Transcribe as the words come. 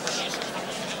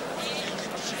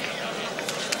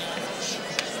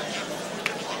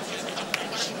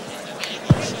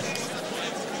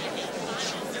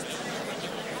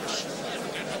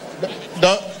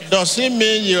Does it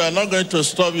mean you are not going to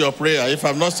stop your prayer if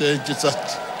I'm not saying Jesus?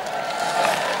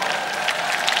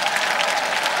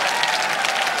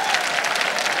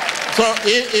 So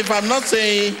if I'm not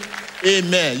saying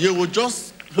amen, you will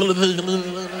just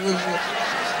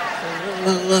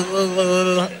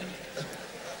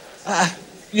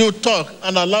you talk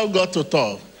and allow God to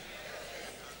talk.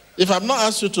 If I'm not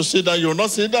asked you to sit down, you will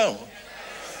not sit down.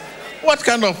 What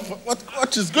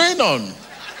is going on?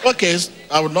 Okay,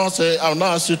 I will not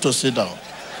ask you to sit down.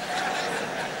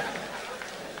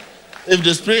 If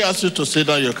the Spirit asks you to sit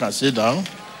down, you can sit down.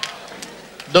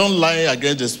 Don't lie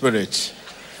against the Spirit.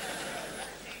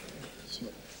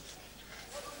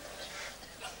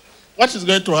 What is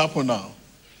going to happen now?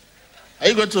 Are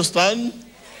you going to stand?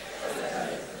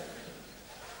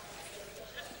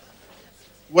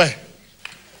 Where?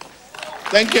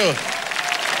 Thank you.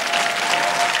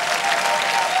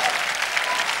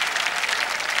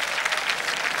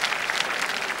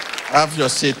 Have your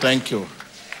seat. Thank you.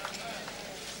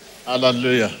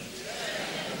 Hallelujah.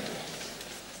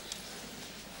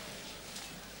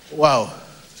 Wow.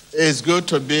 It's good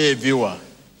to be a viewer.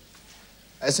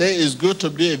 I say it's good to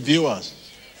be a viewer.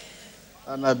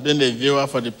 And I've been a viewer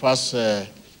for the past 5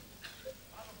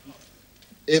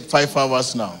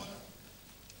 hours now.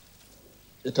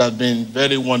 It has been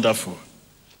very wonderful.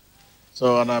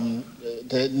 So,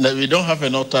 we don't have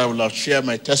enough time. I will share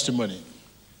my testimony.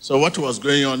 So what was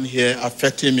going on here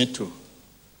affecting me too?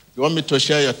 You want me to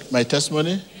share my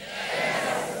testimony?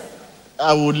 Yes.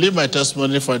 I will leave my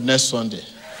testimony for next Sunday.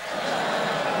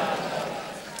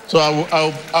 So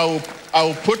I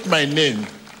will put my name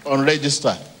on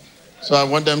register. So I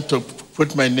want them to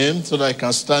put my name so that I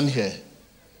can stand here.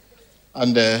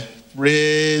 And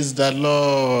praise the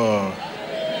Lord.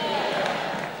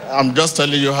 I'm just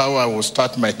telling you how I will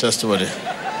start my testimony.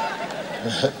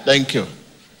 Thank you.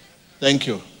 Thank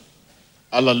you.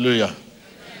 Hallelujah.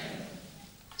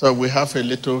 So we have a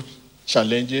little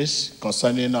challenges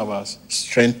concerning our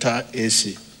Strengther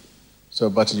AC. So,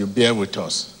 but you bear with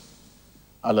us.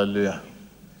 Hallelujah.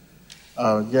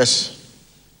 Yes.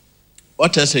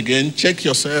 What else again? Check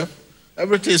yourself.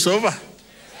 Everything is over.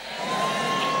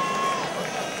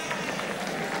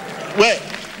 Well,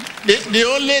 the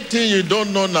only thing you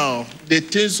don't know now, the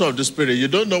things of the Spirit. You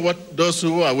don't know what those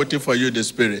who are waiting for you in the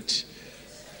Spirit.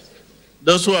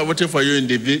 Those who are waiting for you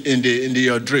in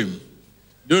your dream.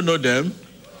 Do you know them?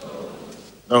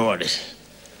 Don't worry.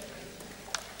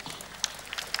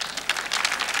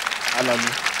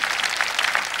 Hallelujah.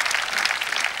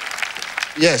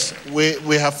 Yes,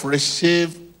 we have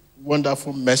received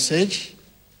wonderful message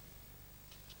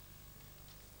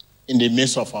in the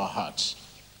midst of our hearts.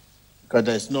 Because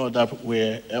there is no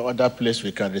other place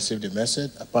we can receive the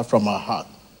message apart from our heart.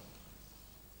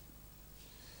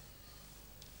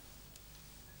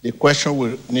 The question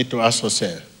we need to ask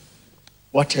ourselves,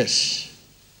 what else?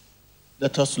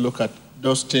 Let us look at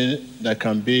those things that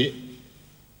can be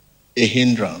a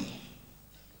hindrance,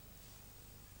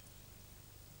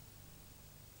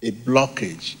 a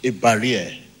blockage, a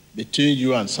barrier between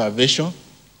you and salvation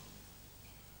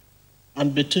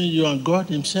and between you and God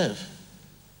himself.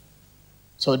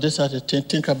 So these are the things,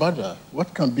 think about that.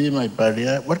 What can be my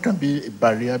barrier? What can be a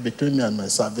barrier between me and my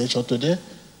salvation today?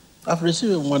 I've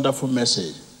received a wonderful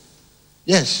message.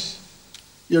 Yes,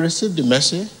 you received the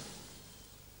message,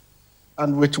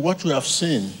 and with what we have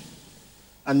seen,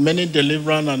 and many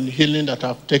deliverance and healing that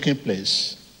have taken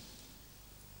place,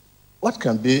 what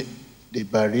can be the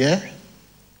barrier,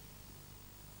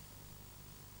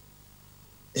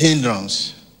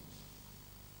 hindrance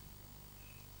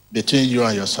between you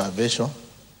and your salvation?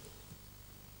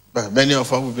 But many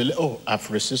of us will believe, oh, I've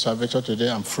received salvation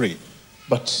today, I'm free.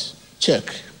 But check.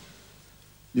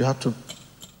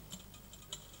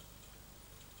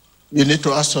 You need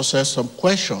to ask yourself some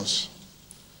questions.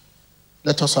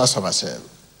 Let us ask ourselves.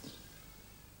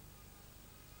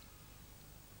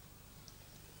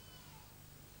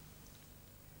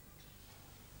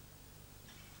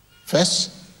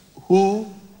 First,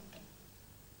 who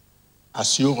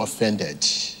has you offended?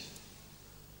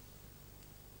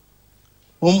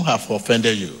 Whom have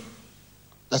offended you?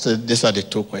 These are the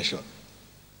two questions.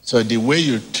 So the way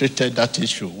you treated that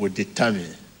issue will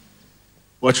determine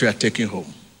what you are taking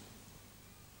home.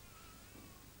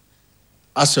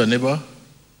 Ask your neighbor,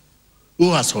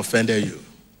 who has offended you?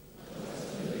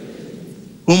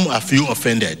 Whom have you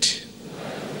offended?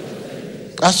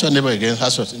 Ask your neighbor again,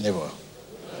 ask your neighbor.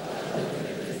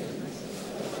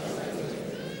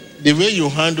 The way you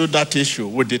handle that issue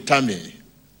will determine.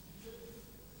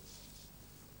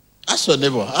 Ask your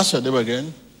neighbor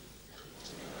again.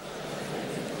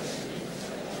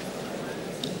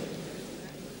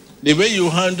 The way you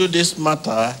handle this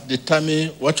matter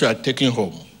determines what you are taking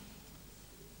home.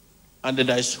 And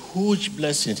there is huge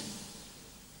blessing.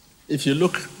 If you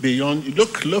look beyond,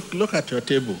 look at your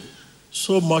table.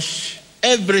 So much,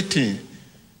 everything,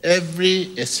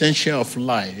 every essential of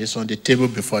life is on the table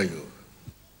before you.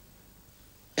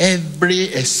 Every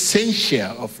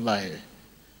essential of life.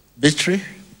 Victory,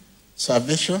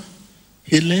 salvation,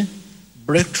 healing,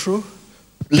 breakthrough,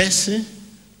 blessing,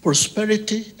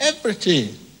 prosperity,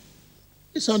 everything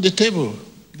is on the table.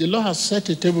 The Lord has set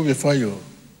a table before you.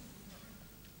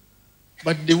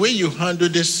 But the way you handle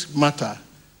this matter,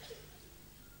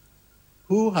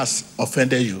 who has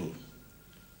offended you?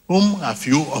 Whom have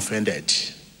you offended?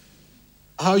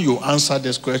 How you answer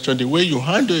this question, the way you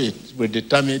handle it will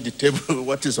determine the table,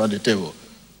 what is on the table.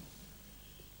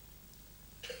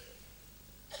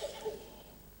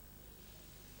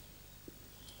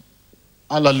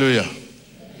 Hallelujah.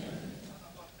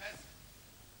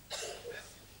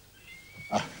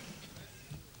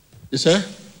 You say?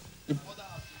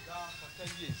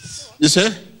 You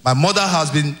say? My mother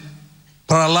has been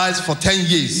paralyzed for 10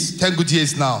 years, 10 good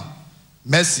years now.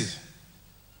 Mercy.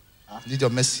 Need your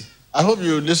mercy. I hope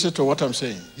you listen to what I'm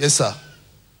saying. Yes, sir.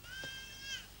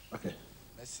 Okay.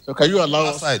 So can you allow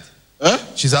outside? Huh?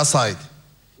 She's outside.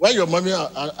 Why your mommy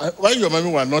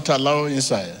were not allowed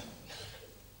inside?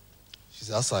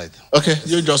 She's outside. Okay,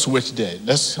 you just wait there.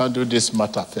 Let's handle this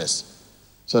matter first.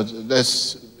 So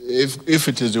if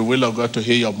it is the will of God to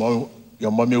hear your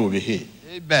mommy will be here.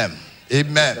 Amen.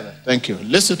 Amen. Thank you.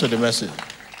 Listen to the message.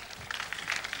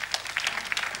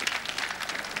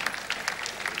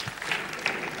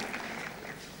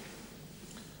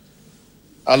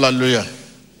 Hallelujah.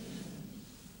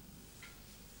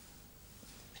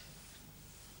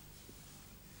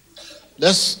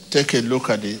 Let's take a look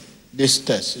at this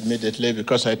test immediately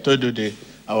because I told you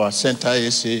our center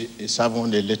AC is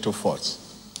having a little fault.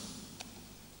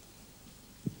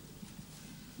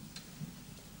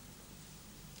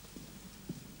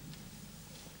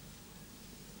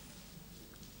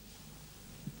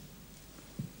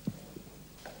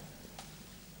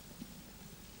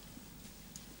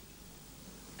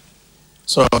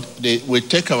 So we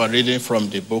take our reading from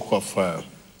the book of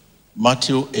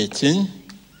Matthew 18,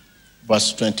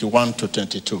 verse 21 to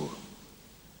 22.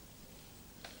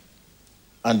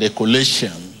 And the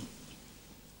Colossians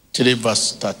 3,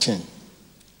 verse 13.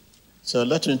 So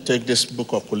let me take this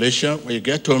book of Colossians. When you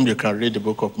get home, you can read the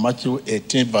book of Matthew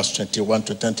 18, verse 21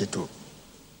 to 22.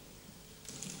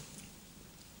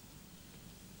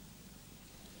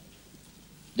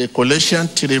 The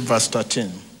Colossians 3, verse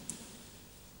 13.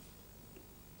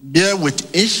 Bear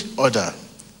with each other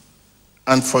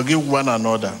and forgive one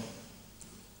another.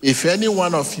 If any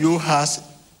one of you has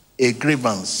a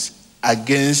grievance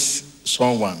against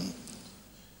someone,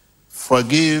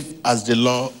 forgive as the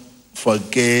Lord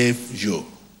forgave you.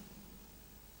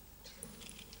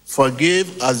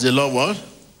 Forgive as the Lord what?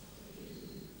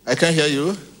 I can't hear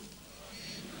you.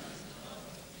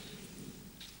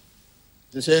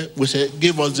 We say,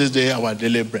 give us this day our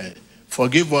daily bread.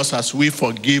 Forgive us as we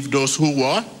forgive those who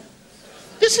were.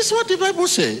 This is what the Bible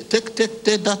says. Take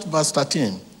that verse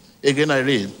 13. Again I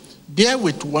read. Bear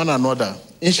with one another,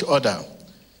 each other.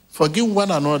 Forgive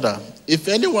one another. If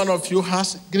any one of you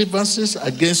has grievances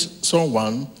against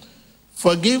someone,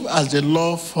 forgive as the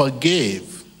Lord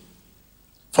forgave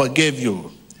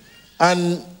you.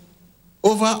 And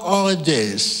over all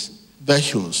these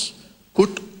virtues,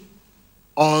 put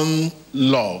on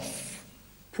love.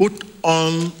 Put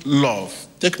on love.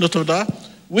 Take note of that.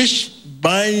 Which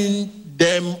bind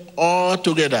them all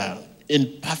together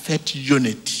in perfect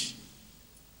unity.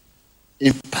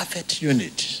 In perfect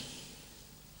unity.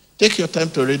 Take your time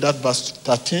to read that verse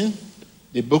 13.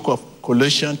 The book of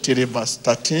Colossians 3, verse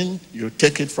 13. You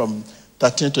take it from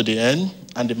 13 to the end.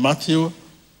 And the Matthew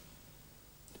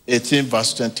 18,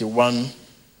 verse 21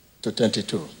 to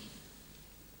 22.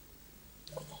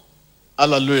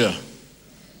 Hallelujah.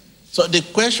 So the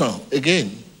question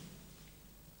again,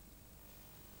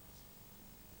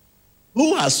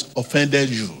 who has offended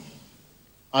you?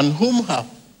 And whom have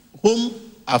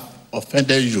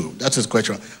offended you? That is the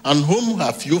question. And whom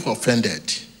have you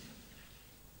offended?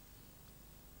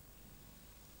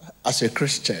 As a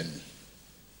Christian,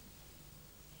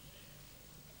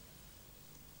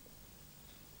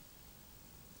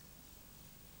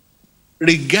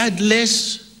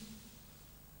 regardless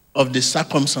of the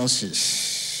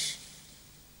circumstances,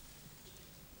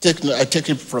 I take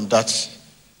it from that.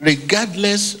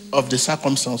 Regardless of the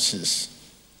circumstances,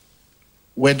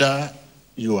 whether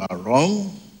you are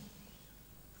wrong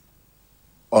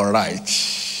or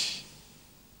right,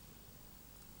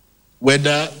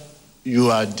 whether you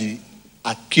are the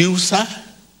accuser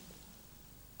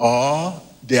or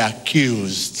the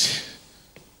accused.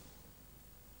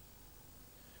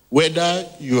 Whether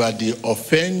you are the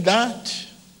offender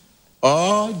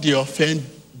or the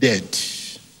offended.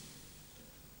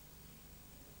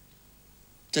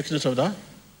 Take note of that.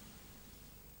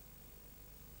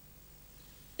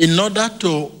 In order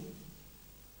to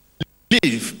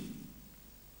live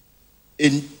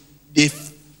in the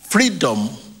freedom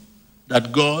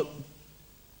that God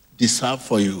deserves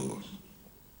for you,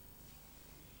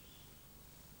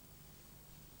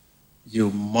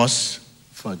 you must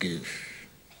forgive.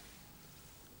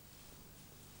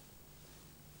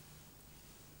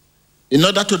 In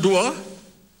order to do what?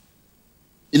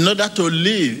 In order to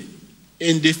live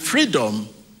in the freedom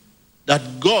that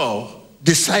God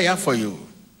desires for you,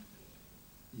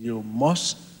 you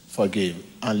must forgive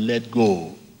and let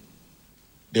go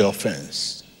the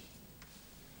offense.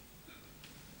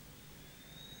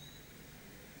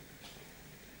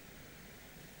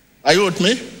 Are you with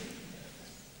me?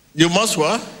 You must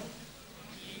what?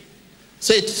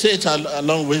 Say it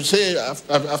along with, say it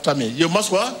after me. You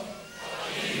must what?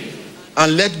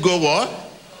 And let go what?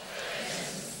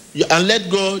 And let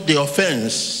go the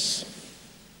offense.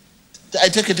 I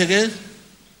take it again.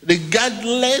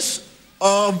 Regardless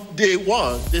of the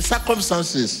what? The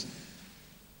circumstances.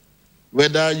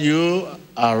 Whether you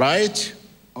are right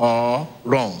or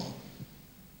wrong.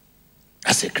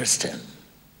 As a Christian.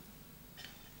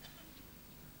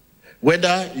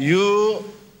 Whether you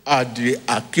are the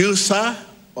accuser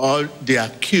or the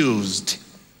accused.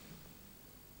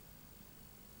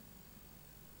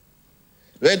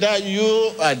 Whether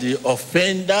you are the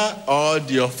offender or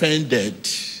the offended.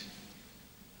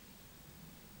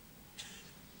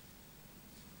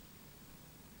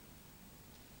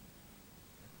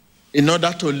 In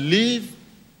order to live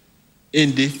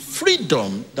in the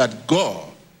freedom that God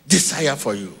desires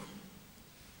for you,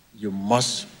 you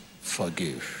must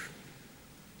forgive.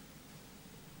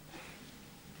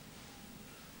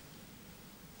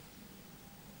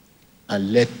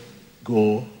 And let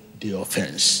go the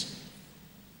offense.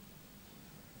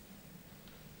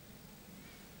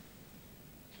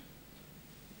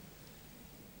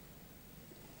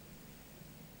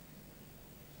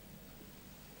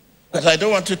 But I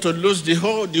don't want you to lose the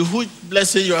huge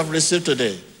blessing you have received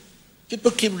today.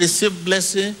 People keep receiving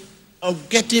blessing and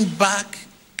getting back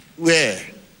where?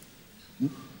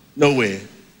 No way.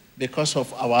 Because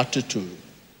of our attitude.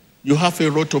 You have a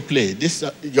role to play.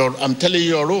 I'm telling you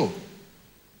your role.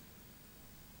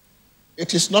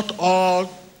 It is not all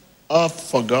up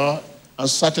for God, and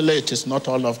certainly it is not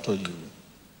all up to you.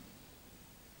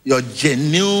 Your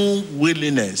genuine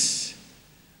willingness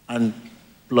and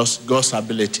plus God's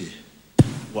ability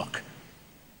work.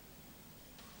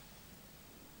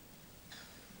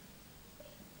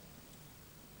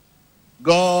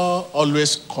 God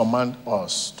always commands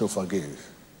us to forgive.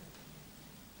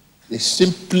 God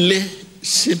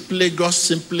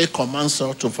simply commands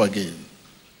us to forgive.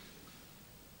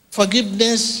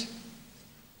 Forgiveness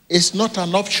is not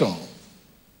an option.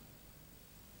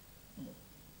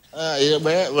 Where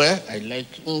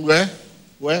it's over.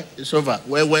 Where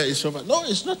it's over. No,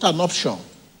 it's not an option.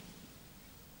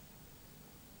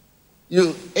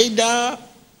 You either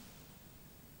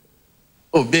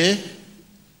obey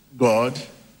God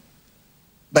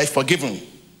by forgiving,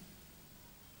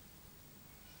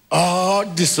 or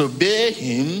disobey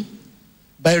him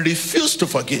by refuse to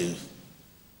forgive.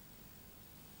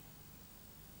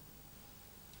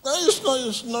 No,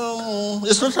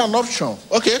 it's not an option.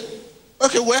 Okay,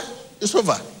 where? It's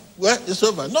over. Where? It's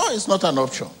over. No, it's not an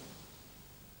option.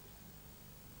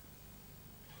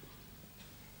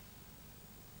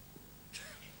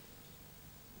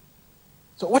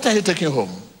 So what are you taking home?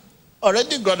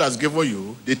 Already God has given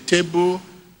you the table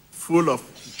full of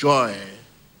joy,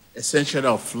 essential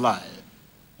of life.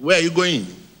 Where are you going?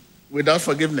 Without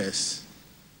forgiveness.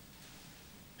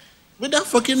 Without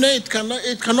forgiveness,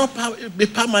 it cannot be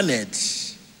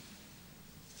permanent.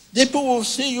 People will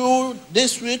see you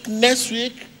this week, next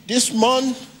week, this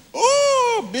month.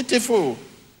 Oh, beautiful.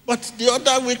 But the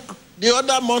other week, the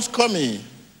other month coming.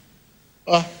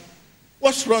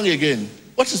 What's wrong again?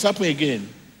 What is happening again?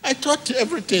 I thought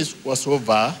everything was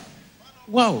over.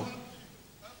 Wow.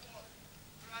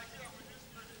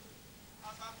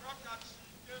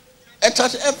 I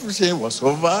thought everything was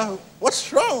over.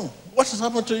 What's wrong? What has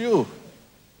happened to you?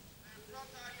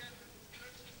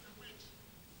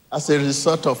 As a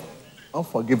result of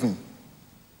unforgiving.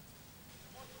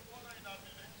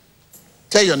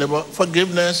 Tell your neighbor,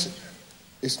 forgiveness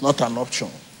is not an option.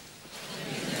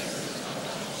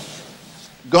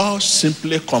 God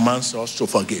simply commands us to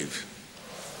forgive.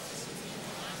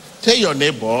 Tell your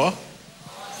neighbor,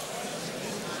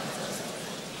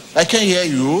 I can't hear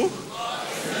you.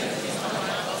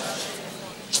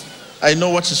 I know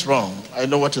what is wrong. I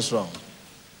know what is wrong.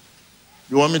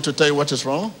 You want me to tell you what is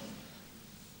wrong?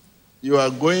 You are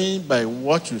going by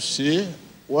what you see,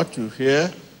 what you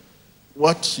hear,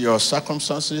 what your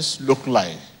circumstances look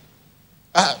like.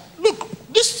 Look,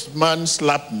 this man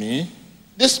slapped me.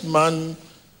 This woman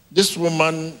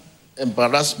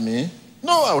embarrassed me.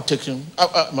 No, I'll take him.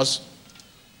 I must.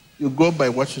 You go by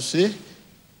what you see.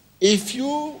 If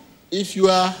you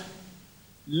are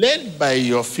led by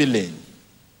your feeling,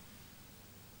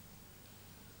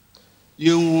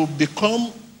 you will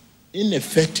become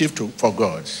ineffective for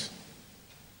God.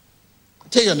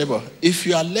 Tell your neighbor, if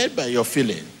you are led by your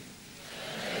feeling,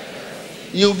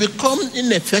 you become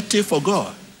ineffective for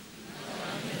God.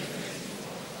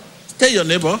 Tell your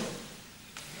neighbor,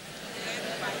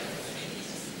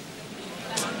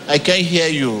 I can't hear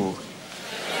you.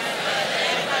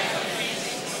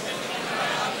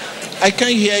 I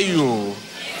can't hear you.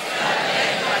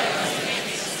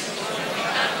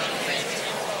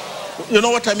 You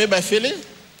know what I mean by feeling?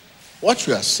 What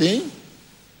you are seeing,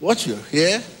 what you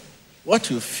hear, what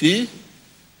you feel.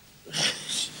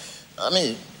 I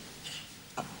mean,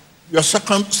 your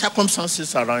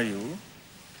circumstances around you.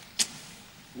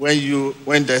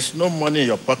 When there's no money in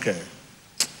your pocket,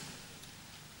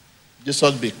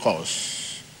 Jesus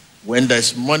because when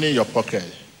there's money in your pocket,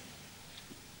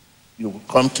 you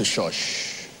come to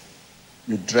church,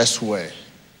 you dress well.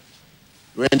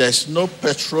 When there's no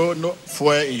petrol, no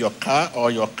fuel in your car,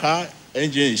 or your car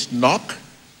engine is knocked,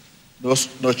 no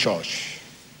church.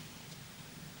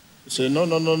 You say, no,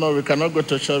 we cannot go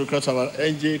to church because our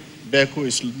engine vehicle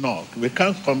is knocked. We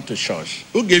can't come to church.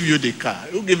 Who gave you the car?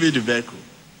 Who gave you the vehicle?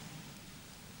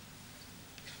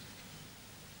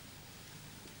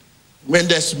 When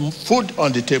there's food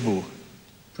on the table,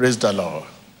 praise the Lord.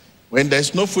 When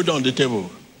there's no food on the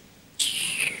table,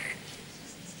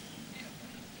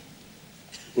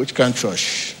 which can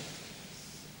church?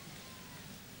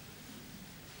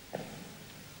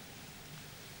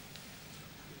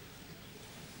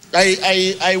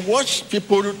 I watch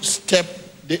people step,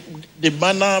 the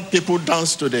manner people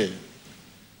dance today.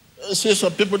 See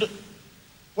some people,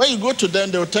 when you go to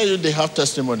them, they will tell you they have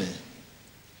testimony.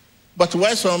 But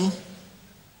why some?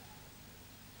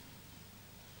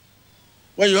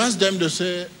 When you ask them, they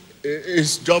say,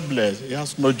 he's jobless, he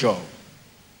has no job.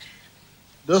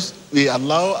 We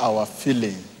allow our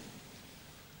feeling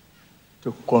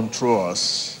to control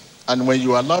us. And when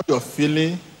you allow your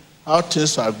feeling, how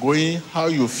things are going, how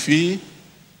you feel,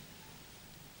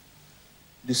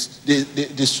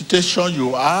 the situation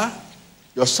you are,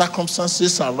 your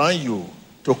circumstances around you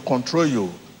to control you,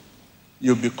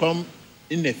 you become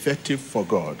ineffective for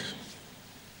God.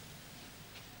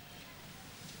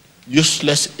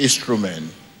 Useless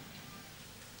instrument.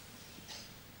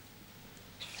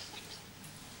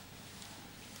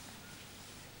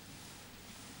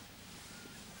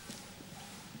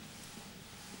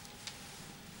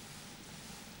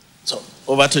 So,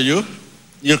 over to you.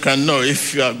 You can know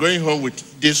if you are going home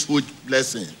with this huge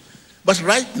blessing. But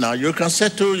right now, you can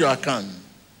settle your account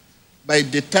by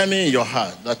determining in your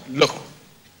heart that, look,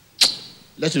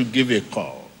 let him give a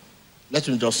call. Let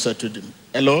him just say to them,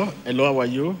 hello, how are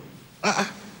you?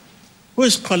 Who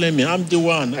is calling me? I'm the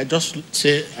one. I just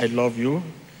say I love you.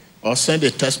 Or send a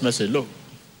text message, look,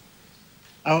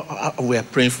 we are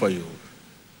praying for you.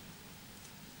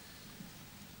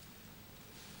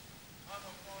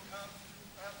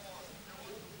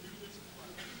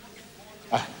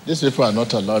 These people are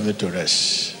not allowing me to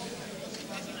rest.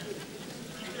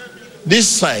 This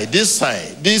side of the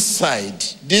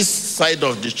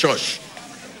church.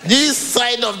 This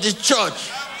side of the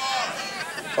church.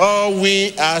 Oh,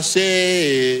 we are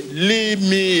saying, leave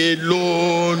me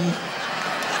alone.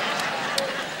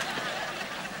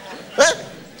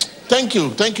 Thank you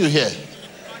here.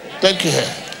 Thank you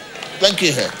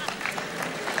here.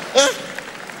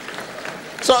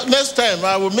 So next time,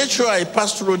 I will make sure I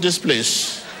pass through this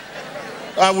place.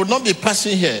 I will not be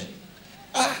passing here.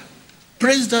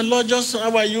 Praise the Lord, just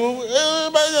how are you?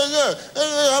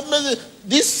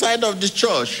 This side of the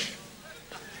church.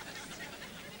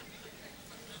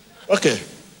 Okay.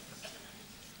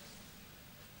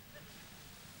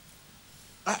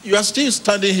 You are still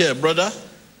standing here, brother.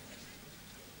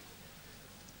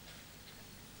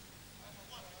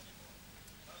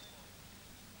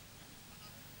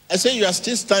 I say you are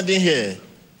still standing here.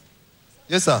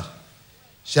 Yes, sir.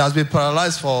 She has been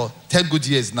paralyzed for 10 good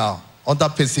years now, under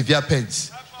severe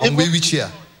pains, on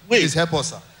wheelchair. Please help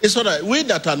us, sir. It's all right. We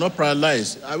that are not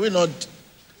paralyzed, are we not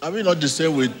Are we not the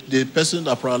same with the person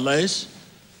that paralyzed?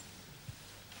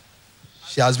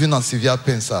 She has been on severe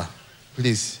pain, sir.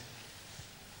 Please.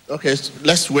 Okay,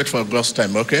 let's wait for God's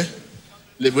time, okay?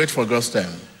 Wait for God's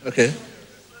time, okay?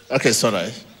 Okay,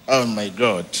 sorry. Oh my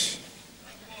God.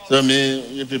 So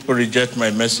you people reject my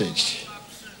message.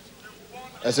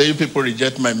 I say you people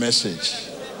reject my message.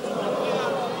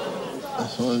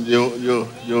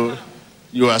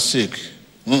 You are sick.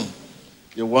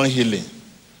 You want healing.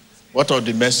 What of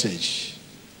the message?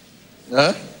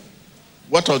 Huh?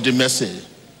 What of the message?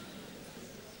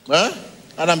 Huh?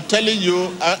 And I'm telling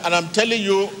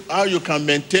you how you can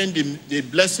maintain the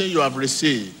blessing you have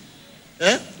received.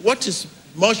 Eh? What is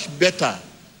much better,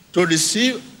 to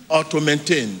receive or to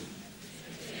maintain?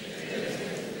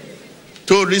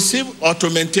 To receive or to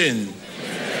maintain?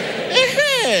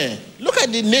 Look at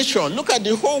the nation. Look at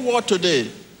the whole world today.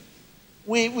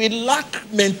 We lack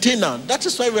maintenance. That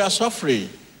is why we are suffering.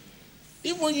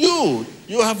 Even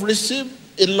you have received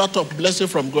a lot of blessing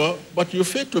from God, but you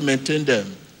fail to maintain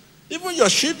them. Even your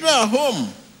children at home,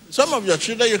 some of your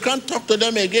children, you can't talk to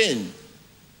them again.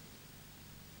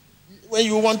 When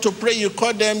you want to pray, you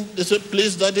call them, they say,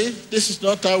 please, Daddy, this is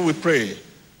not how we pray.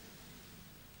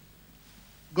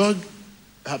 God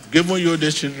have given you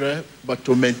these children, but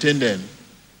to maintain them.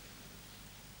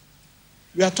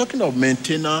 We are talking of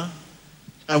maintainer,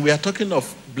 and we are talking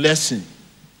of blessing.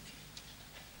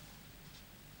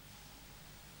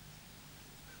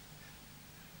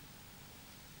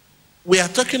 We are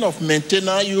talking of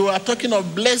maintainer, you are talking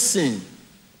of blessing.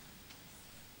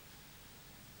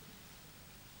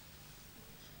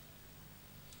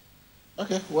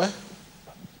 Okay, well,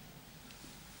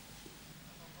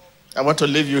 I want to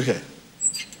leave you here.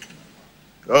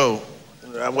 Oh,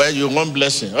 well, you want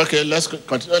blessing. Okay, let's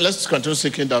continue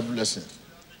seeking that blessing.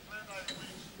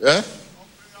 Yeah?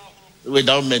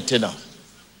 Without maintenance.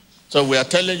 So we are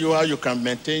telling you how you can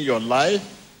maintain your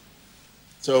life.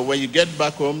 So when you get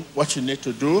back home, what you need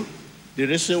to do, the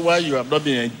reason why you have not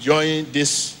been enjoying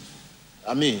this,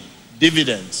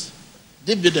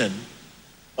 dividend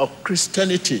of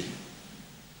Christianity.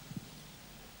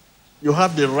 You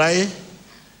have the right,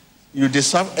 you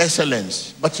deserve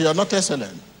excellence, but you are not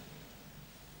excellent.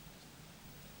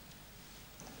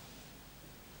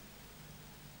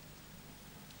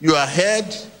 You are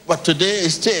head, but today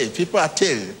is tail. People are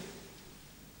tail.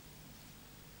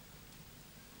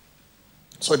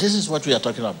 So this is what we are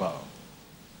talking about.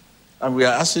 And we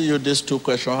are asking you these two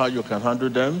questions, how you can handle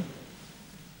them.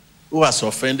 Who has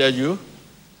offended you?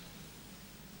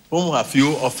 Whom have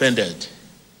you offended?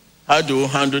 How do you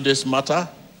handle this matter?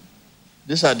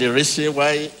 These are the reasons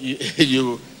why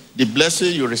the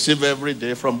blessing you receive every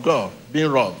day from God, being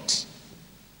robbed.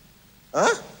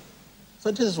 Huh?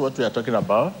 So this is what we are talking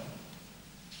about.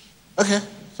 Okay,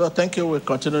 so thank you. We'll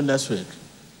continue next week.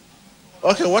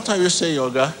 Okay, what are you saying,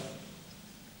 Oga?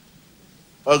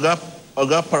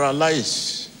 Oga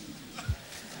paralyzed.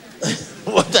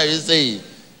 What are you saying?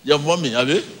 Your mommy, have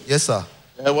you? Yes, sir.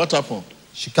 What happened?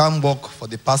 She can't walk for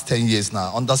the past 10 years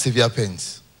now, under severe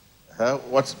pains.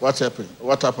 What happened?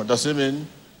 What happened? Does it mean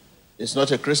it's not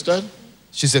a Christian?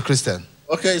 She's a Christian.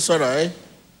 Okay, it's all right.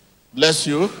 Bless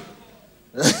you.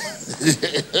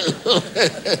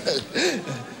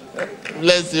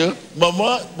 Bless you.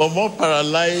 Mama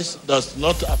paralyzed does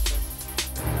not affect.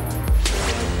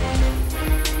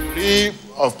 The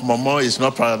of Mama is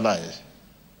not paralyzed.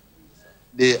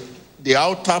 The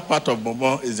outer part of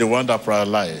Mama is the one that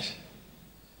paralyzed.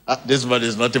 This one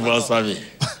is not even savvy.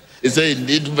 He said it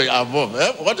need to be above.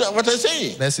 What I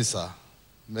say? Mercy, sir.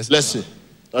 Mercy. Bless you.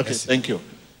 Okay, Mercy. Thank you.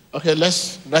 Okay,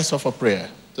 let's offer prayer.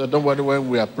 So don't worry when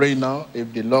we are praying now.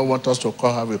 If the Lord wants us to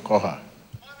call her, we'll call her.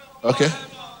 Okay?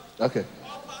 Okay.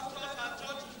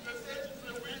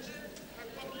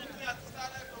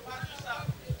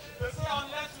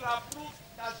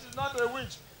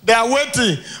 They are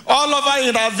waiting all over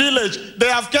in our village. They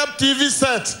have kept TV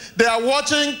sets. They are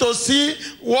watching to see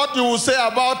what you will say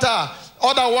about her.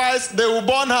 Otherwise, they will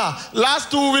burn her. Last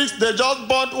 2 weeks, they just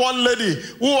burnt one lady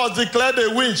who was declared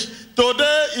a witch.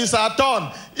 Today is her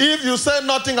turn. If you say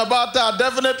nothing about her,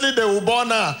 definitely they will burn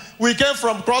her. We came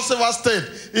from Cross River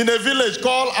State in a village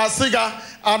called Asiga,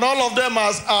 and all of them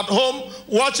are at home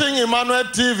watching Emmanuel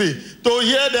TV to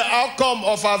hear the outcome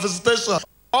of our visitation.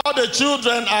 All the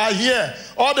children are here.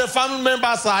 All the family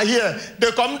members are here.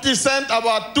 The community sent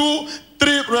about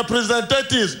 2-3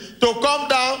 representatives to come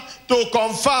down to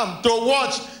confirm, to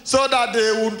watch, so that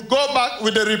they would go back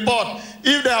with the report.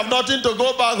 If they have nothing to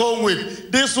go back home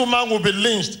with, this woman will be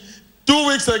lynched. 2 2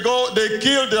 weeks ago, they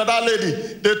killed the other lady.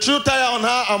 They threw tire on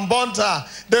her and burnt her.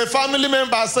 The family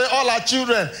members say all her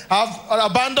children have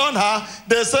abandoned her.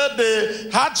 They said the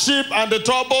hardship and the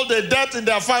trouble, the death in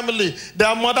their family,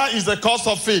 their mother is the cause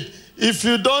of it. They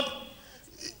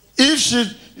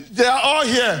are all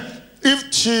here.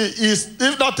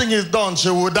 If nothing is done, she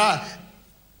will die.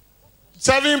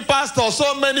 7 pastors,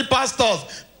 so many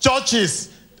pastors, churches,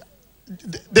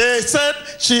 they said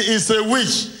she is a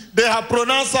witch. They have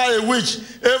pronounced her a witch.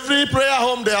 Every prayer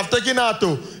home they have taken her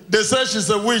to, they say she's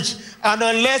a witch. And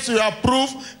unless you have proof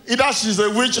either she's a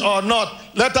witch or not,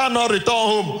 let her not return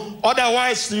home.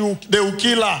 Otherwise, they will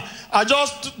kill her. I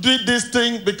just did this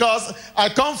thing because I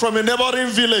come from a neighboring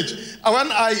village. And when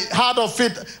I heard of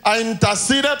it, I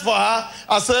interceded for her.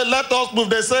 I said, let us move.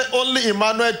 They say only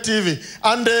Emmanuel TV.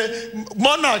 And the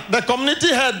monarch, the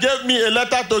community head, gave me a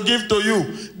letter to give to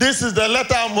you. This is the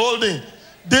letter I'm holding.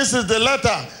 This is the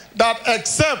letter that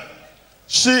except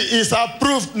she is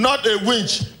approved, not a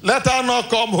witch, let her not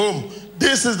come home.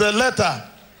 This is the letter.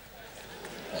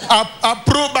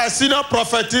 Approved by Senior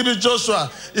Prophet TB Joshua,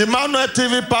 Emmanuel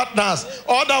TV partners.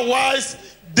 Otherwise,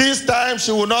 this time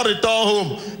she will not return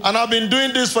home. And I've been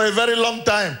doing this for a very long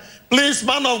time. Please,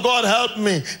 man of God, help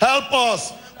me. Help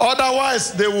us.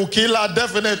 Otherwise, they will kill her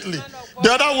definitely.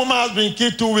 The other woman has been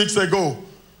killed 2 weeks ago.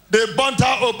 They burnt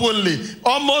her openly.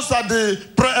 Almost at the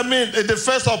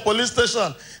face of police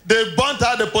station. They burnt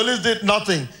her, the police did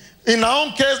nothing. In our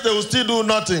own case, they will still do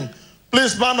nothing.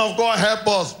 Please, man of God, help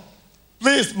us.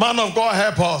 Please, man of God,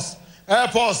 help us.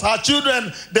 Help us. Her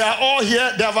children, they are all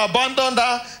here. They have abandoned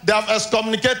her. They have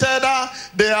excommunicated her.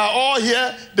 They are all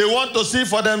here. They want to see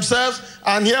for themselves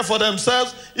and hear for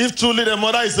themselves if truly the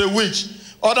mother is a witch.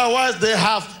 Otherwise, they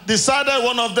have decided,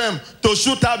 one of them, to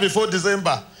shoot her before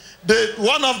December.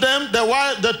 One of them,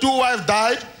 the 2 wives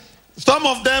died. Some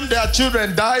of them, their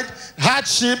children died.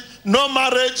 Hardship, no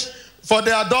marriage for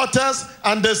their daughters.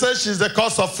 And they say she's the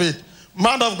cause of it.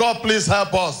 Man of God, please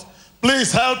help us.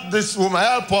 Please help this woman.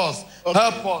 Help us. Okay.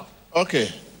 Help us.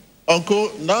 Okay.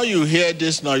 Uncle, now you hear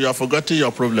this, now you have forgotten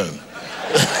your problem.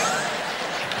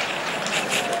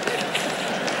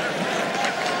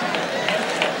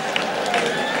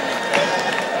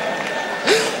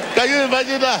 Can you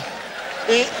imagine that?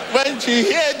 When she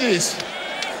heard this,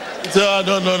 so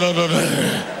no.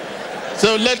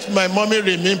 So let my mommy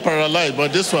remain paralyzed,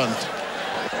 but this one,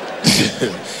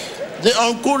 the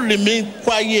uncle remained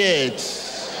quiet.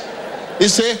 He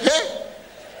said, hey,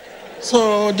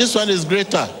 so this one is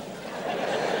greater.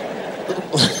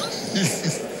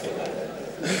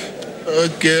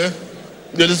 Okay.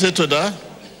 You listen to that?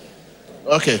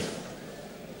 Okay.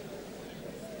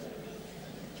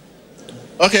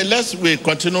 Okay, we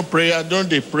continue prayer. During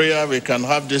the prayer, we can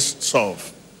have this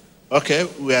solved. Okay,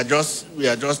 we are just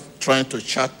trying to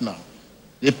chat now.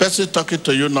 The person talking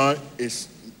to you now is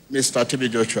Mr. TB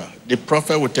Joshua. The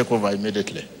prophet will take over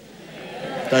immediately.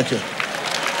 Thank you.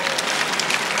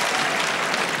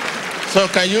 So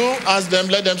can you ask them,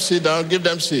 let them sit down, give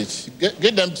them seats.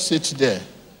 Give them seats there.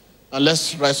 And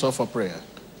let's rise up for prayer.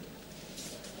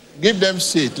 Give them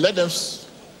seat. Let them.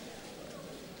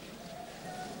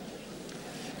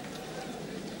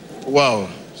 Wow.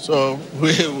 So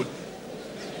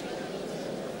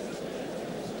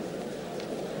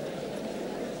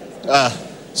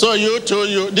so you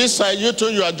two, this side, you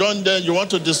two, you are joined there. You want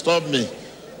to disturb me?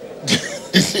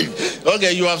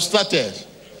 Okay, you have started.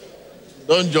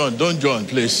 Don't join,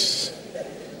 please.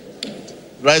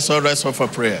 Rise up for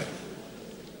prayer.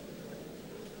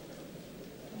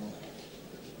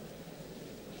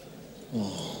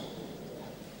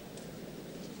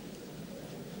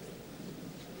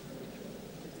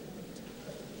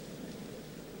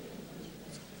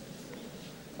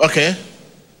 Okay.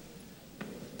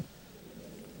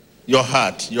 Your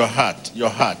heart.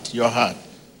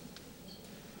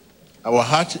 Our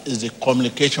heart is the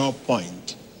communication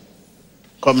point.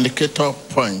 Communicator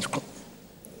point.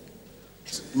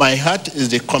 My heart is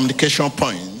the communication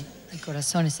point. El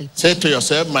corazón es el punto. Say to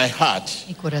yourself, my heart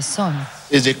Mi corazón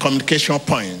is the communication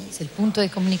point. es el punto de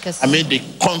comunicación. I mean the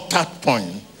contact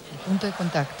point. El punto de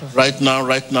contacto. Right now,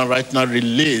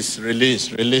 release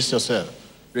yourself.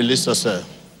 Release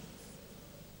yourself.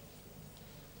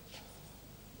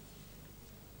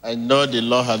 I know the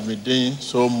Lord has been doing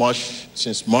so much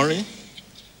since morning,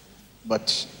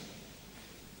 but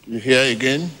you hear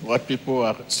again what people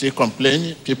are still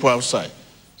complaining, people outside.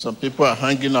 Some people are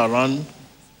hanging around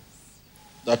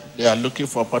that they are looking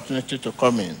for opportunity to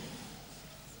come in.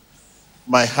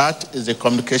 My heart is a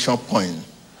communication point,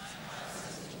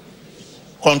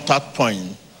 contact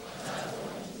point.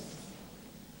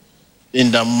 In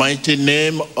the mighty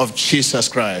name of Jesus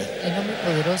Christ. En el nombre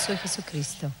poderoso de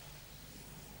Jesucristo.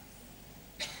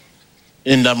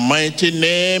 In the mighty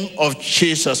name of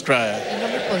Jesus Christ. En el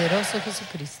nombre poderoso de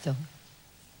Jesucristo.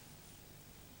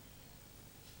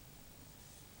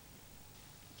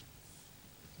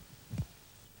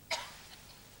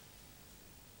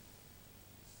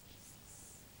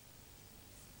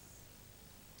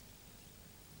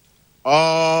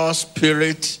 All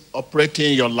spirit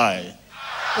operating in your life.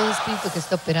 Todo espíritu que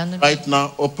está operando en Right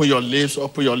now, open your lips,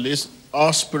 open your lips.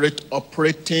 All spirit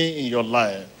operating in your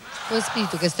life. todo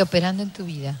espíritu que está operando en tu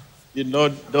vida. You know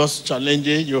those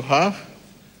challenges you have?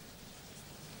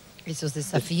 Esos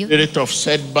desafíos, Spirit of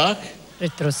setback,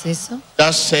 retroceso,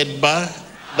 that setback,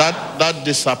 that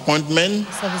disappointment.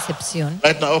 esa decepción.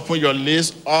 Right now, open your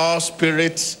lips. All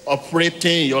spirits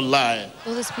operating in your life.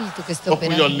 Todo espíritu que está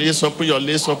Open your operando. lips, open your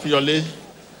lips, open your lips.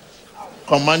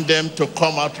 Command them to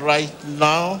come out right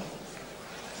now.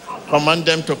 Command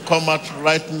them to come out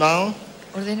right now.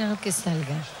 Ordénalo que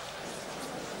salga.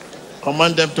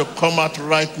 Command them to come out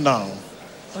right now.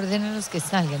 Ordénalos que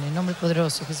salgan en el nombre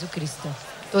poderoso de Jesucristo.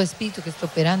 Todo espíritu que está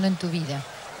operando en tu vida.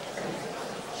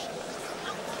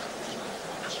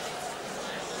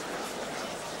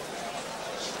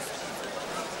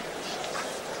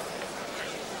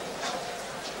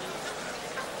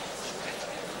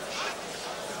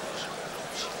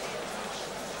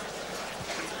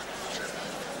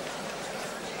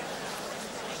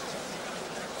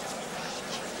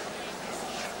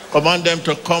 Command them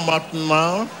to come out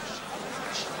now.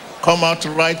 Come out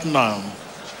right now.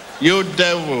 You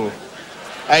devil,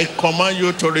 I command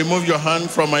you to remove your hand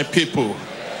from my people.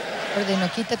 Ordeno,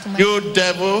 quita tu mano. You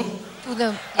devil, Tú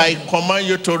de- I command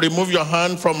you to remove your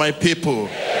hand from my people.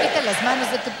 Quita las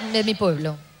manos de mi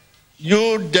pueblo.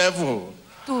 You devil,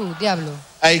 Tú, diablo,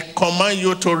 I command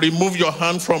you to remove your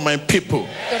hand from my people.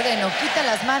 te ordeno, quita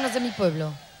las manos de mi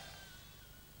pueblo.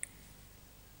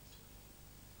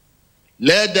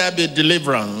 Let there be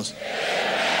deliverance.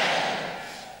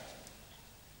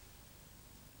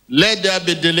 Let there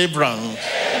be deliverance.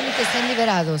 Déjame que sean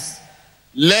liberados.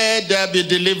 Let there be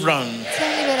deliverance.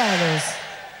 Sean liberados.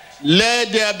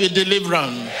 Let there be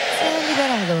deliverance. Sean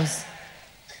liberados.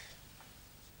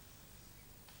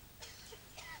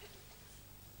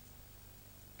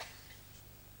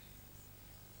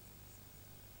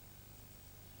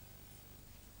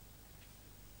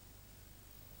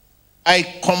 I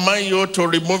command you to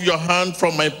remove your hand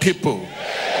from my people.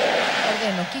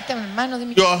 Ordeno, quita mi mano de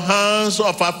mi Your hands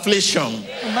of affliction.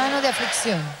 tu mano de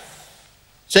aflicción.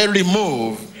 Say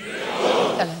remove.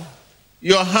 Quítala.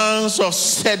 Your hands of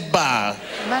setback.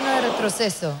 Tu mano de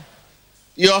retroceso.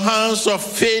 Your hands of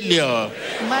failure.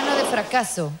 Tu mano de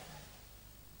fracaso.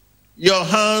 Your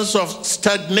hands of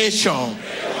stagnation.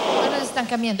 Tu mano de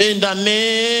estancamiento. In the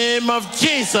name of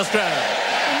Jesus Christ.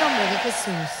 En nombre de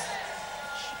Jesús.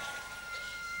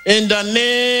 In the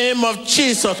name of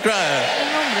Jesus Christ.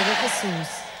 En nombre de Jesús.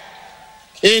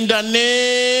 In the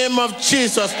name of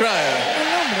Jesus Christ. En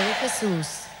nombre de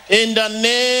Jesús. In the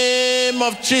name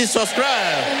of Jesus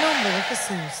Christ. En nombre de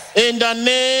Jesús. In the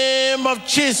name of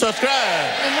Jesus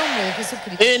Christ. En nombre de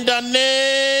Jesucristo. In the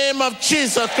name of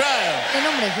Jesus Christ. En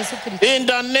nombre de Jesucristo. In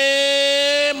the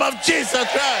name of Jesus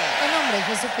Christ. En nombre de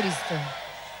Jesucristo.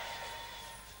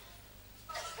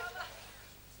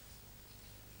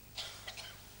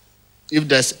 If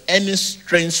there's any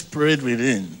strange spirit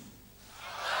within,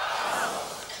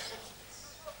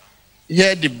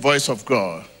 hear the voice of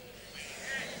God.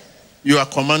 You are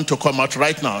commanded to come out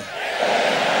right now.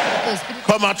 Todo espíritu,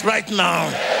 Come out right now.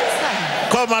 sal.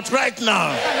 Come out right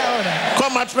now. Sal ahora.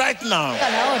 Come out right now.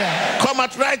 Sal ahora. Come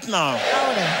out right now.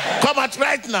 Ahora. Come out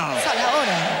right now. Sal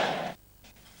ahora.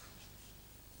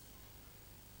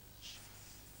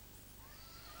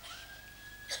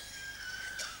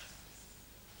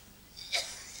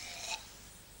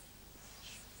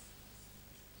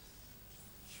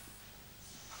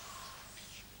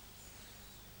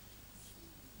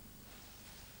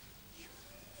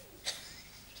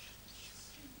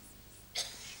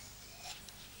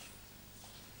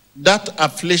 That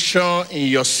affliction in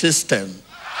your system,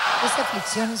 Esa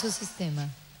aflicción en su sistema.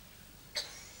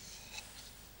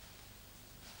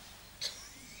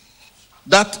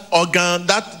 that organ,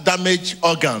 that damaged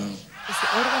organ, Ese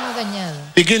órgano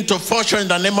dañado. begin to function in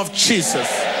the name of Jesus.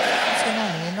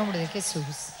 Funcionar en el nombre de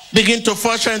Jesús. Begin to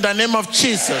function in the name of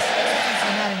Jesus.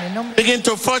 Funcionar en el nombre. Begin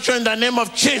to function in the name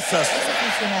of Jesus. Ese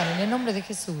funcionar en el nombre de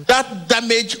Jesús. That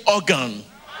damaged organ,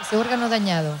 Ese órgano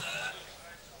dañado.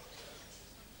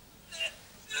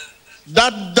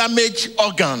 that damaged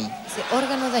organ, Ese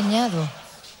órgano dañado.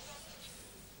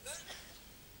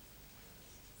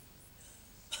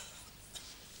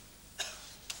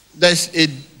 there's a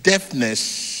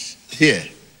deafness here.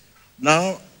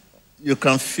 Now you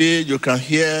can feel, you can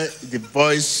hear the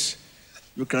voice,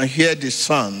 you can hear the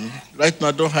sound. Right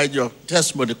now, don't hide your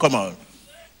testimony, come out.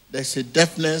 There's a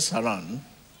deafness around.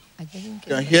 You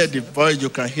can hear the voice, you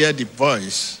can hear the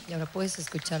voice. Y ahora puedes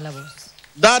escuchar la voz.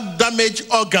 That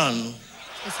damaged organ,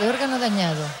 Ese órgano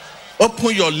dañado,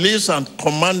 open your lips and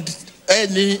command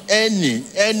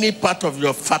any part of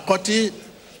your faculty,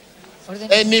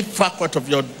 any faculty of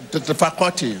your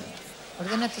faculty.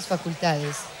 ordena tus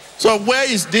facultades. So where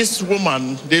is this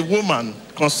woman, the woman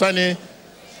concerning,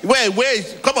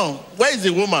 come on, where is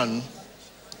the woman?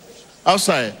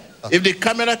 Outside. If the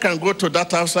camera can go to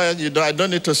that outside, I don't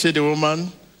need to see the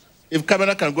woman. If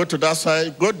camera can go to that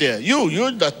side, go there.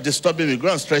 You that disturbing me,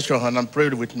 go and stretch your hand and pray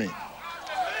with me.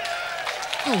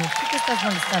 Tú que estás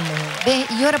molestando, ve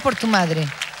y ora por tu madre.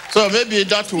 So maybe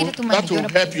that will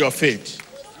help your faith.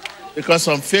 Because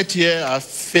some faith here are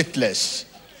faithless.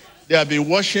 They have been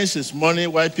washing since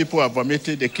morning while people are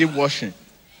vomiting. They keep washing.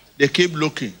 They keep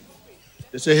looking.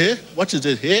 They say, hey, what is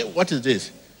this? Hey, what is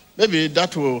this? Maybe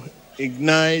that will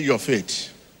ignite your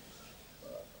faith.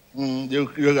 You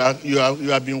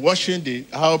have been watching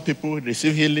how people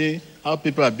receive healing, how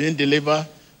people are being delivered,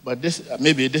 but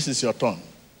maybe this is your turn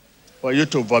for you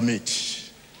to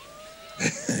vomit.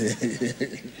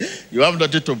 You have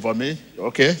nothing to vomit,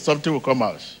 okay? Something will come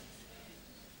out.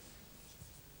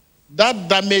 That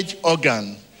damaged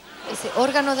organ, Ese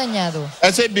órgano dañado,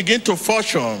 I say, begin to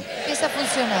function. empieza a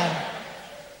funcionar.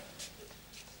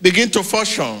 Begin to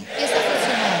function. Empieza a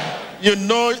funcionar. You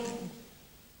know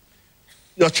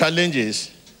your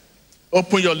challenges.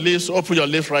 Open your lips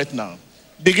right now.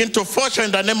 Begin to function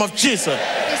in the name of Jesus.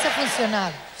 Empieza a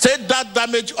funcionar. Say that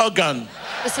damaged organ.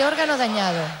 Ese órgano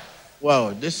dañado.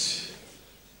 Wow, this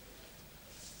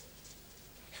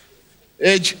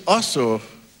age also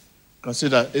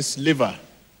consider its liver.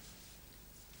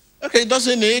 Okay, it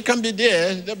doesn't need, it can be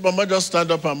there. The mama just stand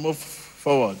up and move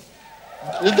forward.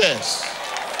 It's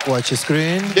there. Watch your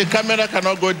screen. The camera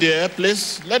cannot go there.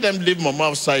 Please let them leave mama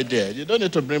outside there. You don't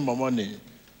need to bring mama in.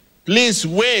 Please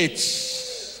wait.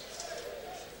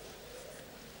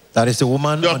 That is the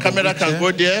woman. Your on camera the can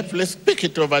wheelchair. go there. Please pick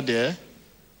it over there.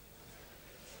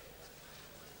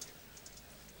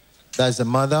 That's the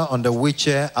mother on the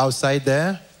wheelchair outside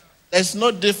there. There's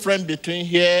no difference between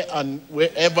here and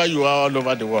wherever you are all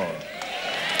over the world.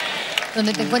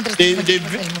 Donde te encuentres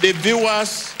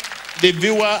The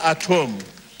viewer at home.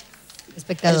 There's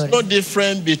espectadores. no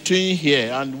difference between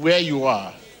here and where you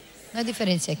are. No hay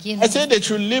diferencia aquí. I say they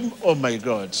should live. Oh my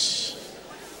God.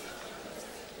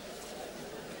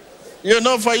 You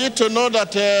know, for you to know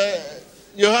that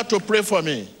you have to pray for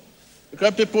me.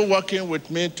 Because people working with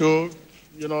me too,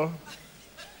 you know,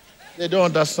 they don't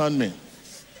understand me.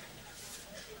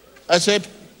 I said,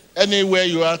 anywhere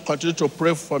you are, continue to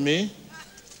pray for me.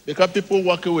 Because people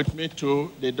working with me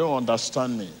too, they don't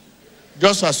understand me.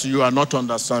 Just as you are not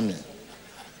understanding.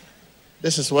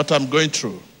 This is what I'm going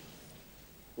through.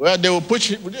 Well, they will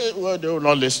push it, well, they will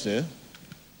not listen.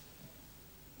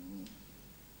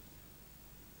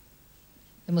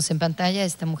 Vemos en pantalla a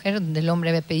esta mujer donde el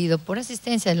hombre había pedido por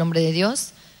asistencia del hombre de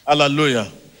Dios.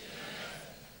 Hallelujah.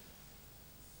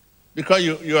 Because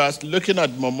you are looking at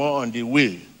Momo on the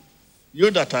way. You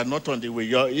that are not on the way,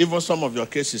 even some of your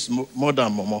cases more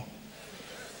than Momo.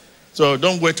 So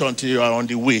don't wait until you are on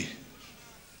the way.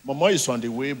 Momo is on the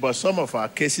way, but some of our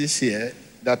cases here,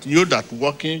 that you that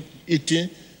working, eating,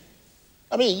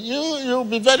 I mean, you'll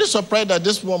be very surprised that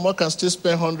this Momo can still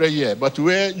spend 100 years. But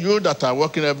where you that are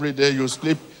working every day, you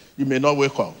sleep, you may not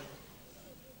wake up.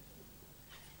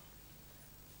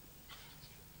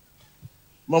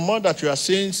 Momo that you are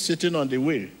seeing sitting on the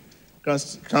way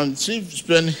can she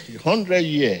spend 100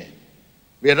 years.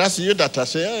 Whereas you that are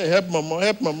saying, hey, help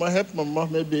Mama,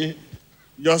 maybe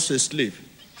just asleep,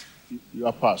 you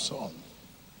are passed on.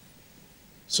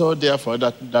 So therefore,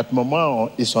 that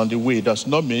Mama is on the way does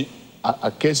not mean a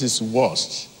case is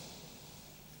worst.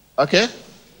 Okay?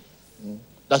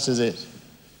 That is it.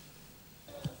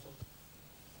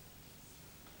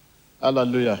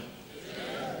 Hallelujah.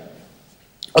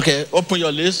 Okay, open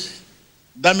your list.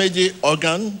 Damaged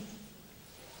organ.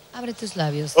 Abre tus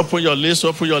labios. Open your list,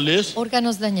 open your list.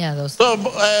 Órganos dañados. So,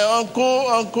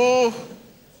 Uncle,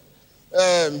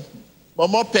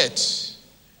 Momo Pet.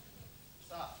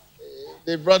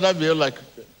 The brother will like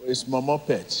is Momo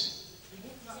Pet.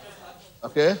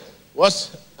 Okay?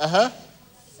 What's,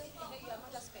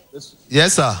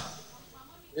 Yes, sir.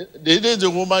 This is the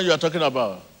woman you are talking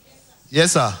about?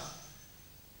 Yes, sir.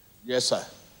 Yes, sir.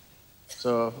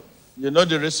 So, you know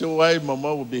the reason why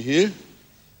Momo will be here?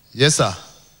 Yes, sir.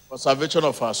 For salvation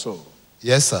of our soul.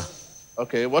 Yes, sir.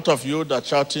 Okay, what of you that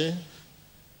shouting?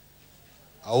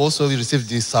 I also received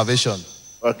the salvation.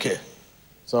 Okay,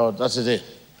 so that's it.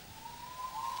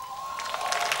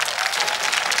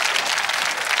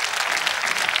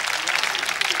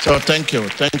 So thank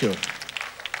you.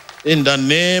 In the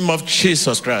name of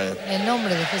Jesus Christ. En el nombre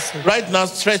de Jesús. Right now,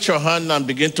 stretch your hand and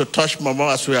begin to touch Mama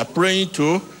as we are praying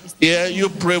to. Here, you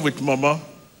pray with Mama.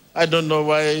 I don't know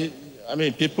why,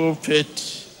 people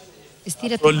faith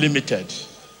Estira tu so mano. limited.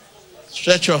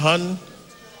 Stretch your hand.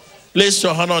 Place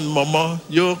your hand on Mama.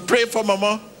 You pray for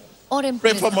Mama. Oren por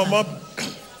Pray for esta Mama. mano.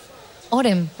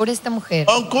 Oren por esta mujer.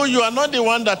 Uncle, you are not the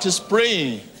one that is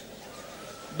praying.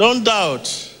 Don't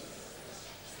doubt.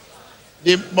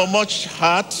 The Mama's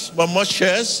heart, Mama's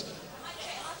chest.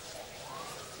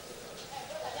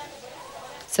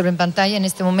 Se ve en pantalla en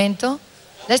este momento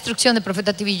la instrucción del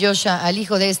profeta TV Joshua al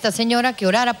hijo de esta señora que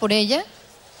orara por ella,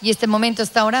 y este momento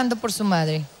está orando por su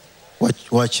madre.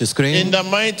 Watch the screen. In the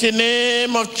mighty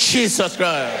name of Jesus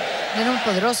Christ. En el nombre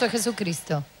poderoso de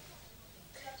Jesucristo.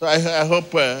 So I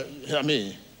hope,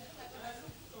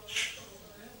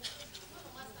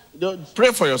 don't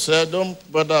pray for yourself.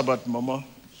 Don't bother about Mama.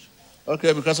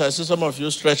 Okay, because I see some of you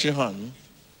stretching hand.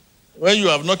 When you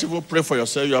have not even prayed for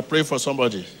yourself, you are praying for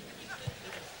somebody.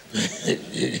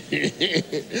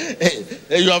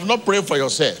 You have not prayed for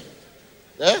yourself.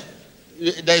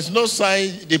 There is no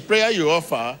sign, the prayer you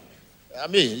offer,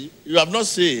 you have not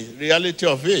seen reality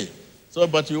of it. So,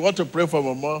 but you want to pray for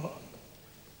Mama.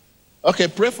 Okay,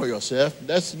 pray for yourself.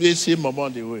 Let's see Mama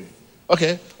on the way.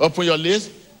 Okay, open your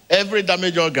list. Every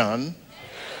damaged organ,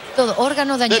 Todo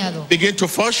órgano they dañado begin to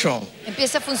function.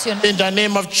 empieza a funcionar. In the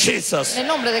name of Jesus. En el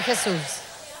nombre de Jesús.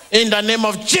 In the name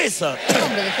of Jesus. En el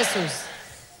nombre de Jesús.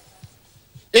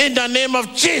 In the name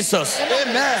of Jesus. En el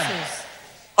nombre de Jesús.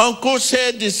 Uncle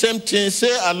said the same thing.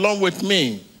 Say along with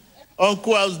me.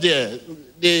 Uncle out there,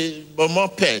 the Mama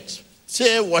pet.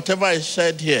 Say whatever I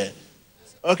said here.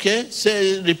 Okay?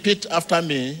 Say, repeat after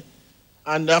me.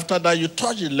 And after that, you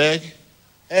touch the leg,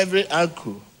 every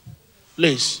ankle.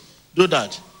 Please, do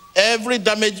that. Every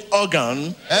damaged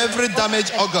organ. Every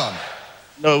damaged organ.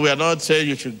 No, we are not saying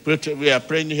you should put, we are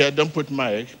praying here, don't put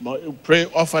mic. Pray,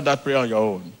 offer that prayer on your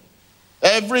own.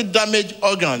 Every damaged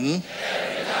organ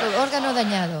Todo órgano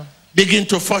dañado begin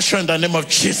to function in the name of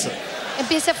Jesus.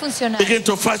 empieza a funcionar. Begin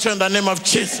to function in the name of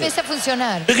Jesus. Empieza a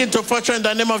funcionar. Begin to function in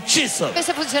the name of Jesus. Empieza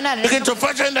a funcionar. En el Begin to nombre-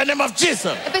 function in the name of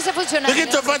Jesus. Empieza a funcionar. Begin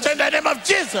to function in the name of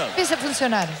Jesus. Empieza a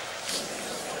funcionar.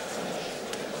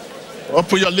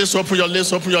 Open your list, open your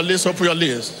list, open your list, open your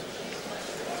list.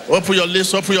 Open your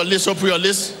list, open your list, open your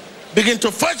list. Begin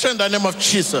to function in the name of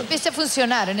Jesus. Empieza a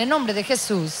funcionar en el nombre de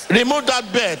Jesús. Remove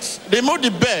that bed. Remove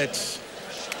the bed.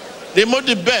 Remove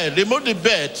the bed. Remove the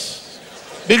bed.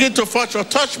 Begin to function.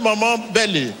 Touch Mama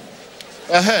belly.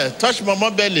 Touch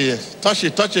Mama belly. Touch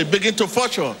it, touch it. Begin to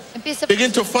function. Empieza a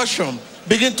Begin to function.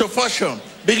 Begin to function.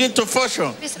 Begin to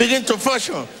function. Begin to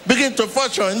function. Begin to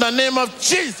function. In the name of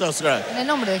Jesus Christ. En el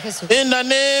nombre de Jesús. In the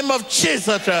name of Jesus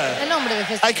En Christ. el nombre de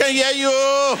Jesús. I can hear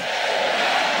you.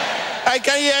 I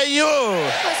can hear you.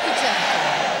 Puedo escuchar.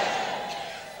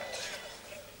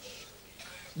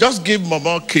 Just give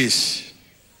Mama a kiss.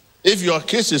 If your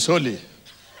kiss is holy.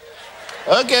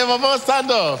 Okay, Mama,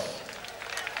 stand up.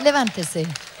 Levántese.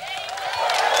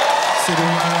 See the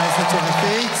woman rising to her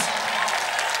feet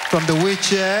from the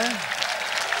wheelchair.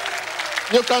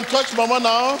 You can touch Mama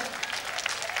now.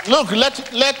 Look,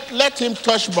 let him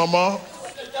touch Mama.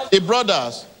 The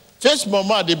brothers, face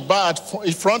Mama at the bar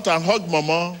in front and hug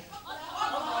Mama.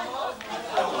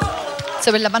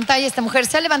 Sobre la pantalla esta mujer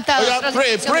se ha levantado. Oh, yeah, tras la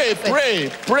pray, instrucción pray, del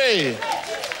profeta. pray,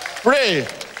 pray,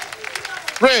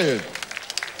 pray, pray,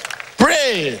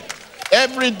 pray.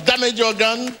 Every damaged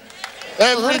organ,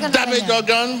 every órgano damaged dañado.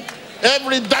 organ,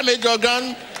 every damaged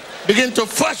organ, begin to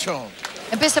function.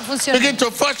 Empieza a funcionar. Begin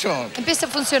to function. Empieza a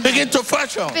funcionar. Begin to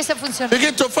function. Empieza a funcionar.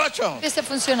 Begin to function. Empieza a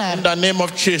funcionar. In the name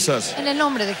of Jesus. En el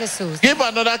nombre de Jesús. Give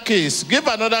another kiss. Give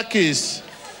another kiss.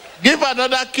 Give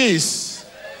another kiss.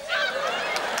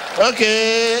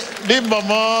 Okay, leave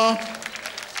Mama.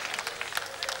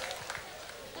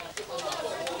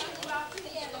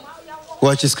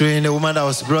 Watch the screen. The woman that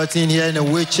was brought in here in a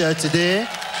wheelchair today.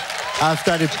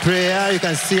 After the prayer, you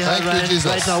can see her Thank you, Jesus.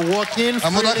 right now walking. My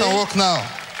mother freely. can walk now.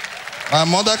 My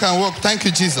mother can walk. Thank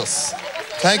you, Jesus.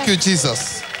 Thank you,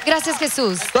 Jesus. Gracias,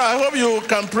 Jesús. So I hope you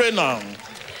can pray now.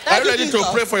 Are you ready to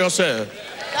pray for yourself?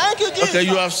 Thank you, Jesus. Okay,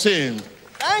 you have seen.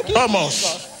 Thank you, Thomas.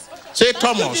 Jesus. Say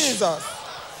Thank you, Thomas. Jesus.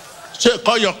 Say,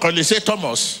 call your colleague. Say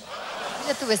Thomas.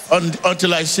 Dile a tu vecino,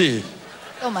 Until I see.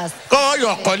 Tomás. Call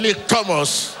your colleague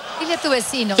Thomas. Dile a tu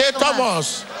vecino, Say Tomás,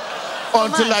 Thomas.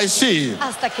 Until I see,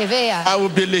 hasta que vea, I will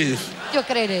believe. Yo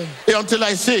creeré. Until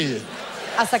I see,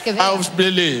 Hasta que I vea, will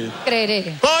believe.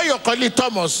 creeré. Call your colleague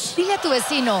Thomas. Dile a tu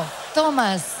vecino,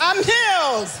 Thomas, I'm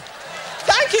healed.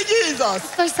 Thank you, Jesus.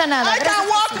 estoy sanada. I Gracias, can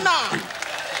walk Jesús. now.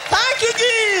 Thank you,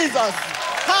 Jesus.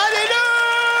 Hallelujah.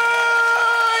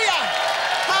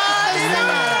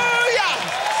 Hallelujah.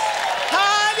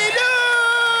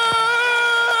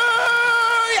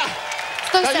 Hallelujah.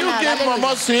 Estoy Can you sanada. give Aleluya.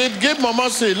 Mama seed? Give Mama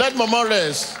seed. Let Mama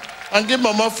rest. And give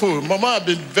Mama food. Mama has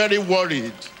been very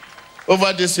worried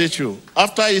over this issue.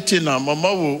 After eating now,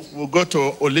 Mama will go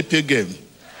to Olympic game.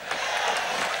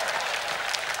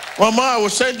 Mama, I will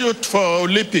send you for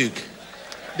Olympic.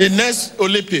 The next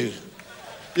Olympic,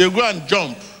 you go and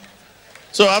jump.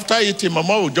 So after eating,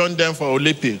 Mama will join them for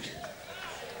Olympic.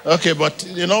 Okay, but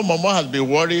you know, Mama has been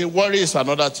worried. Worry is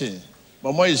another thing.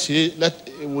 Mama is here.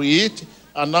 We eat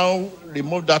and now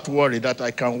remove that worry that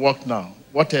I can walk now.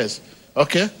 What else?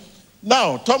 Okay.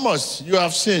 Now, Thomas, you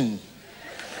have seen.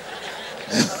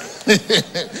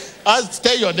 I'll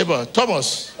tell your neighbor,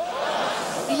 Thomas.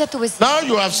 Dile a tu vecino. Now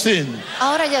you have seen.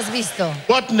 Ahora ya has visto.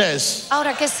 What next?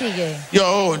 Ahora, ¿qué sigue? Your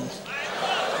own.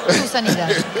 Tu sanidad.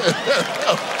 Dile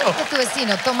a tu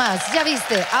vecino, Tomás, ya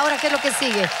viste. Ahora, ¿qué es lo que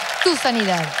sigue? Tu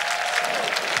sanidad.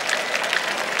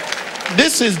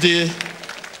 This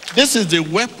is the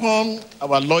weapon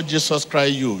our Lord Jesus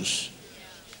Christ used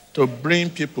to bring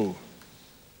people,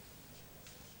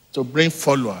 to bring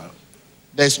followers.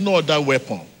 There's no other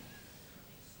weapon.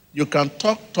 You can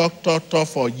talk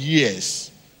for years.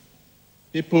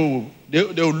 People, they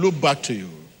will look back to you.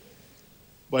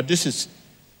 But this is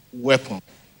weapon,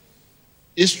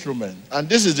 instrument. And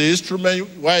this is the instrument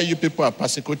why you people are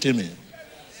persecuting me.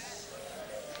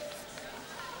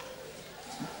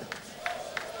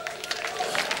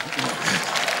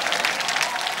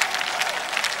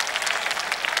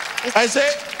 I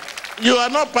say, you are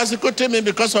not persecuting me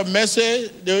because of mercy.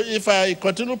 If I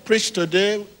continue to preach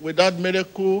today without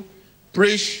miracle,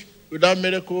 preach without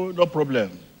miracle, no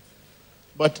problem.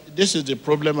 But this is the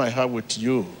problem I have with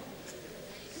you.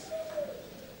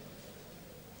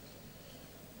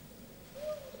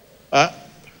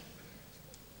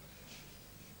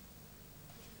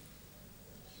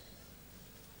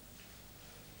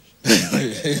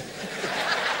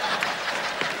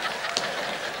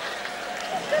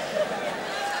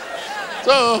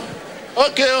 So,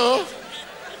 okay,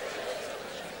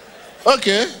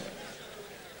 okay.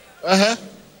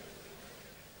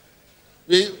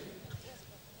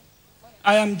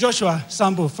 I am Joshua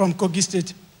Sambo from Kogi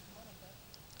State.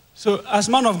 So as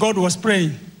man of God was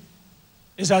praying,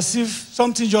 it's as if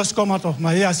something just come out of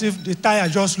my ear, as if the tire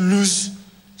just lose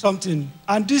something.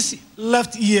 And this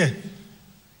left ear,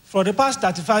 for the past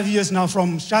 35 years now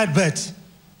from childbirth,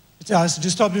 it has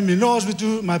disturbed me. No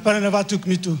hospital my parents never took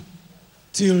me to,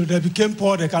 till they became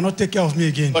poor, they cannot take care of me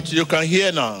again. But you can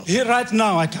hear now. Here, right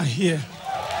now, I can hear.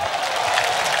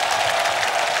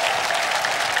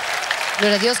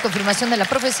 Gloria a Dios, confirmación de la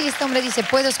profecía. Este hombre dice,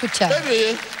 puedo escuchar.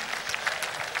 Maybe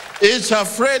it's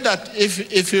afraid that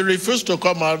if you refuse to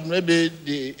come out, maybe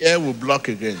the air will block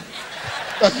again.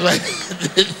 That's why,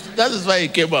 that is why he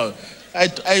came out.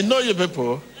 I know you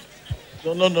people.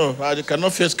 No, I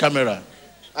cannot face camera.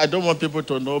 I don't want people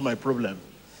to know my problem.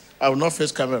 I will not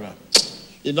face camera.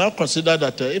 You now consider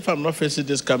that if I'm not facing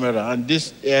this camera and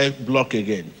this air block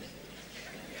again,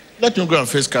 let me go and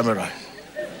face camera.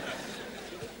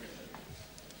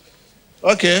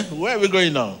 Okay, where are we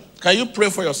going now? Can you pray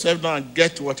for yourself now and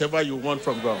get whatever you want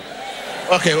from God?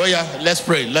 Okay, well, yeah, let's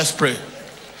pray.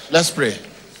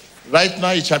 Right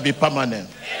now, it shall be permanent.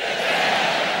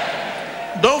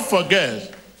 Don't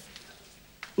forget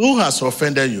who has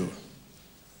offended you.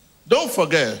 Don't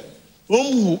forget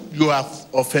whom you have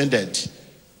offended,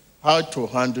 how to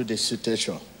handle the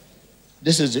situation.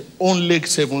 This is the only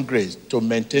saving grace to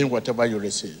maintain whatever you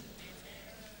receive.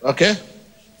 Okay?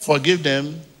 Forgive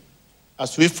them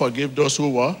as we forgive those who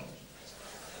were.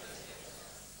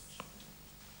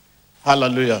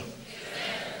 Hallelujah.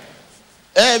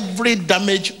 Every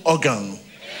damaged organ.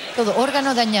 Todo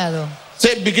órgano dañado.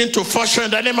 Say, begin to function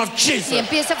in the name of Y Jesus.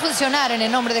 empieza a funcionar en el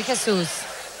nombre de Jesús.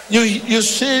 You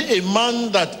see a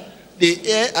man that the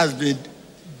ear has been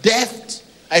deaf.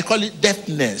 I call it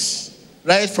deafness.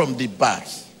 Right from the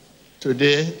birth.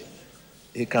 Today,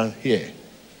 he can hear.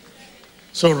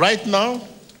 So right now,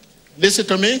 listen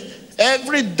to me.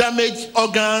 Every damaged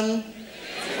organ,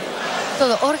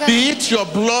 Todo órgano, be it your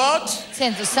blood, sea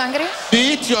en tu sangre,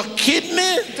 be it your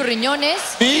kidney, tus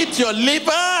riñones, be it your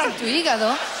liver, tu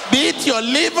hígado, be it your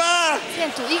liver, sea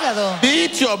en tu hígado, be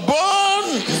it your bone,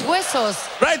 huesos.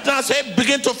 Right now, say,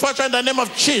 begin to function in the name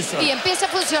of Jesus. Y empieza a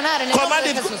funcionar en el nombre Command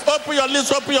de it. Jesús. Open your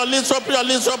lips, open your lips, open your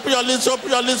lips, open your lips, open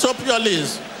your lips, open your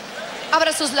lips.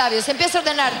 Abra sus labios, empieza a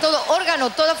ordenar todo órgano,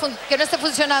 todo que no esté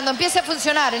funcionando, empiece a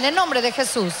funcionar en el nombre de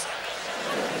Jesús.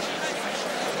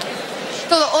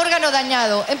 Todo órgano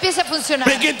dañado, empiece a funcionar.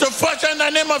 Begin to function in the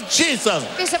name of Jesus.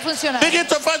 Empiece a funcionar. Begin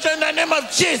to function in the name of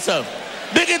Jesus.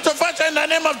 Begin to function in the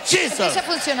name of Jesus. Empiece a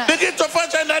funcionar. Begin to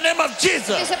function in the name of Jesus.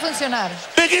 Empiece a funcionar.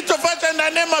 Begin to function in the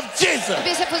name of Jesus.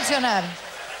 Empiece a funcionar.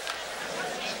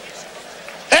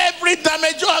 Every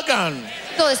damaged organ.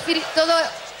 Todo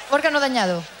órgano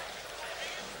dañado.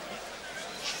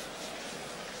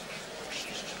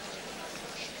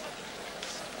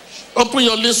 Open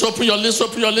your list, open your list,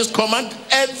 open your list. Command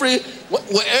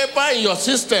wherever in your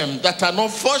system that are not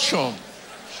functional,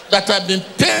 that have been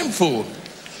painful,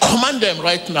 command them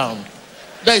right now.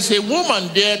 There is a woman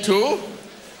there too.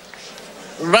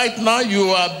 Right now you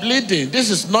are bleeding. This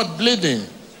is not bleeding.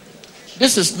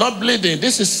 This is not bleeding.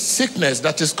 This is sickness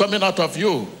that is coming out of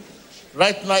you.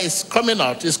 Right now it's coming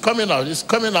out. It's coming out. It's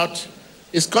coming out.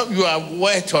 You are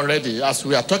wet already as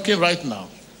we are talking right now.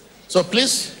 So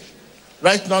please,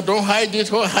 right now, don't hide it.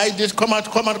 Don't hide it. Come out,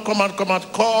 come out, come out, come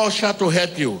out. Call Osha to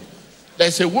help you.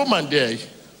 There's a woman there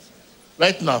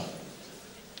right now.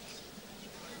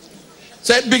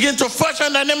 Say, begin to function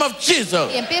in the name of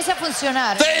Jesus. Y empieza a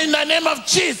funcionar. Say, in the name of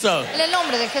Jesus. En el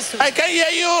nombre de Jesús. I can hear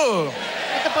you. No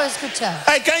te puedo escuchar.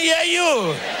 I can hear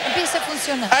you. Empieza a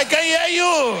funcionar. I can hear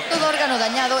you. Todo órgano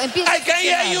dañado, empieza I a can funcionar.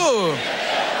 hear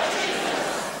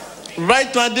you.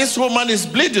 Right now, this woman is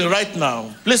bleeding right now.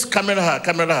 Please camera her,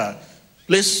 camera her.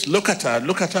 Please look at her,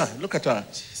 look at her, look at her.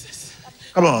 Jesus.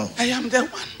 Come on. I am the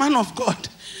one man of God.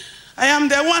 I am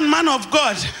the one man of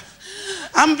God.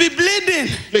 I'm be bleeding.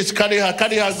 Please carry her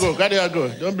go, carry her go.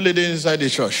 Don't bleed inside the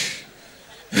church.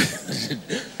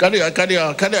 carry her.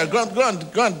 Go on.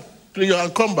 Please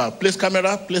come back. Please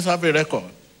camera, please have a record.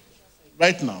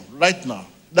 Right now.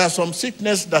 There are some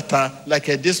sickness that are like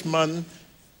this man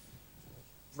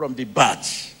from the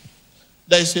birth.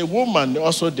 There is a woman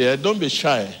also there. Don't be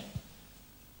shy.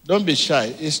 Don't be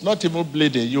shy. It's not even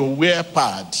bleeding. You wear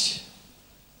pads.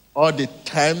 All the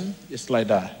time, it's like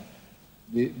that.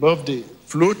 Both the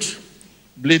fluid,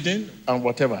 bleeding, and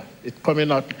whatever. It's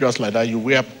coming out just like that. You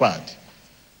wear pad.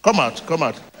 Come out.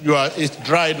 It's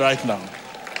dried right now.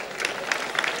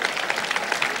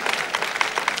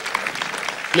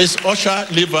 Please, usher,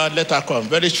 leave her, let her come.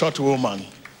 Very short woman.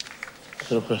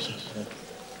 Se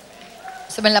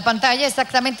ve en la pantalla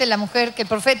exactamente la mujer que el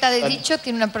profeta ha dicho.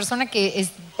 Tiene una persona que es...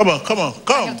 Come on.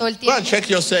 todo el Go tiempo. and check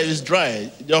yourself. It's dry.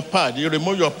 Your pad. You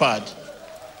remove your pad.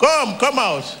 Come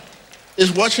out.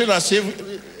 It's watching as if...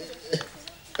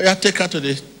 Yeah, take her to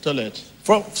the toilet.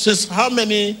 Since how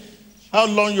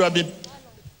long you have been...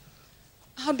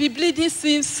 I've been bleeding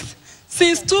since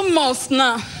 2 months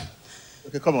now.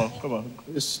 Okay, come on.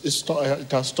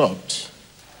 It has stopped.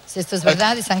 Si esto es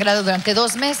verdad, y sangrado durante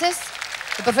 2 meses.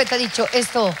 El profeta ha dicho,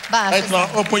 esto va a Right cesar.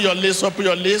 now, open your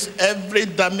list. Every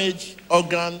damaged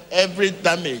organ, every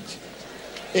damage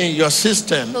in your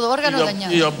system, Todo órgano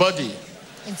dañado. in your body.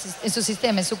 En su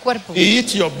sistema, en su cuerpo,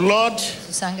 Eat your blood.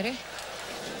 su sangre.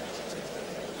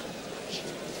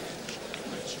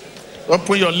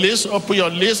 Open your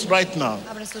list right now.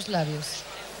 Abre sus labios.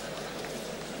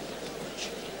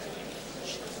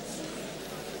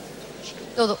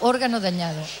 Todo órgano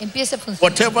dañado, empieza a funcionar.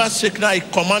 Whatever sickness, I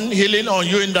command healing on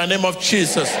you in the name of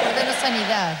Jesus. Ordeno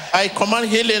sanidad. I command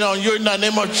healing on you in the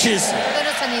name of Jesus.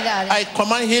 Ordeno sanidad. I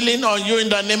command healing on you in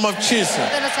the name of Jesus.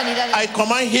 Ordeno sanidad. I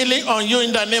command healing on you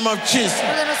in the name of Jesus.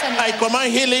 Ordeno sanidad. I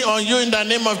command healing on you in the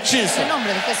name of En Jesus. el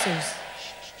nombre de Jesús.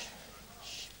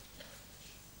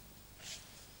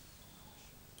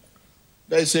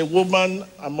 There is a woman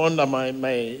among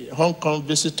my Hong Kong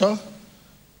visitor.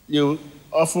 You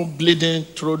often bleeding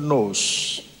through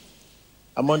nose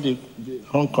among the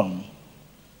Hong Kong.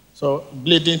 So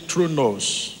bleeding through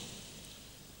nose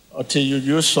until you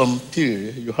use some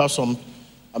pill, you have some,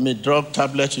 drug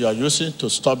tablet you are using to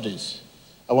stop this.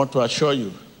 I want to assure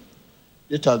you,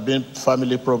 it has been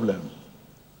family problem.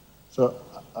 So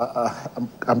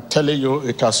I'm telling you,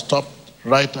 it has stopped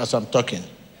right as I'm talking.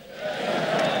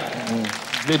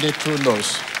 Bleeding through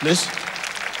nose, please.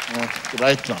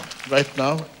 Right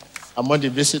now, I'm on the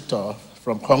visitor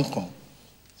from Hong Kong.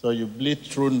 So you bleed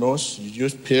through nose, you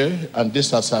use pill, and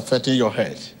this has affected your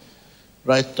head.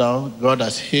 Right now, God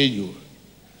has healed you,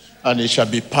 and it shall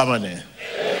be permanent.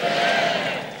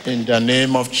 In the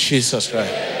name of Jesus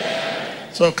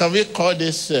Christ. So can we call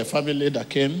this family that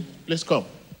came? Please come.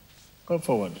 Come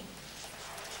forward.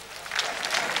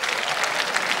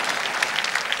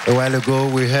 A while ago,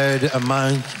 we heard a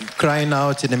man crying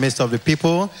out in the midst of the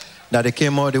people that they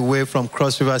came all the way from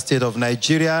Cross River State of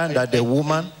Nigeria, that the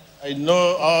woman... I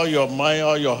know all your mind,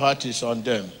 all your heart is on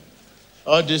them.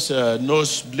 All this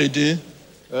nose bleeding,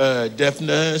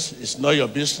 deafness is not your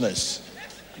business.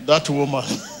 That woman,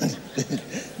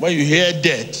 when you hear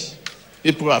death,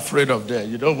 people are afraid of that.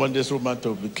 You don't want this woman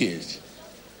to be killed.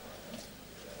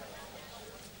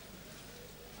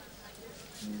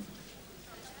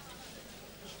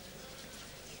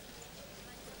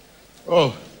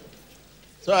 Oh,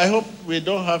 so I hope we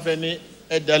don't have any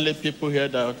elderly people here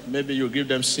that maybe you give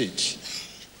them seat.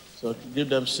 So give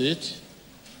them seat.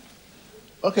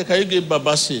 Okay, can you give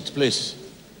Baba seat, please?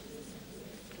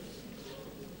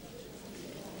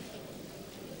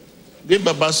 Give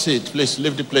Baba seat, please.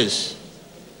 Leave the place.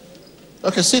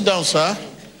 Okay, sit down, sir.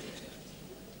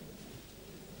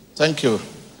 Thank you.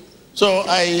 So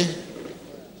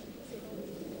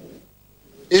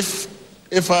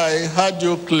if I heard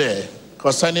you clear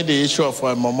concerning the issue of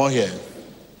Momo here,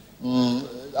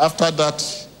 after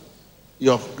that,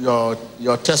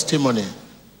 your testimony,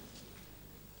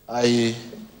 it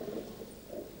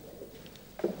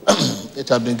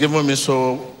has been given me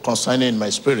so concerning in my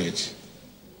spirit.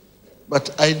 But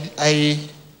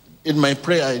in my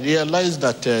prayer, I realized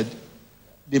that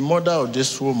the mother of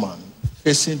this woman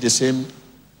facing the same...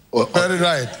 Very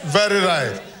right, very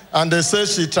right. And they say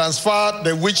she transferred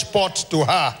the witch pot to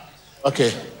her.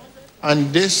 Okay.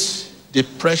 And this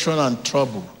depression and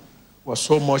trouble was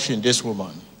so much in this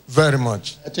woman. Very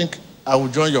much. I think I will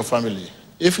join your family.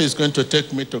 If it's going to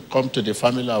take me to come to the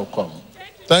family, I'll come.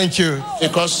 Thank you.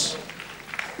 Because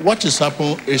what is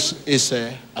happening is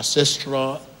an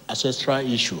ancestral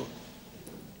issue.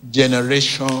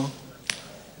 Generation.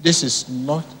 This is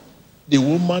not, the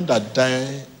woman that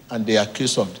died and they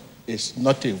accused of is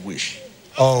not a wish.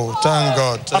 Oh, thank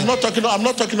God. I'm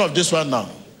not talking of this one now.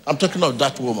 I'm talking of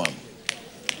that woman.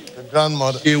 The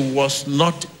grandmother. It was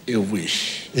not a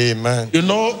wish. Amen. You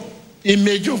know,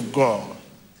 image of God.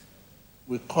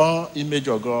 We call image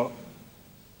of God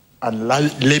and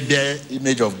label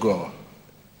image of God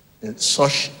in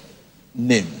such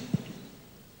name.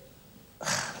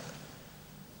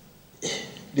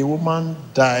 The woman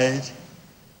died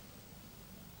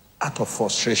out of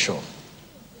frustration.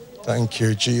 Thank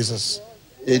you, Jesus.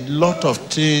 A lot of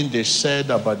things they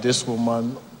said about this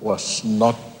woman was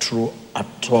not true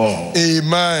at all.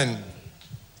 Amen.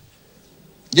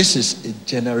 This is a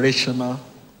generational.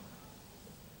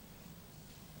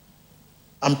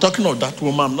 I'm talking of that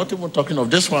woman. I'm not even talking of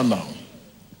this one now.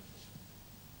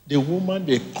 The woman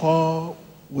they call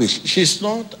wish. She's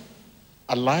not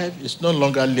alive. It's no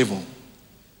longer living.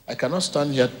 I cannot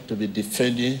stand here to be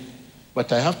defending,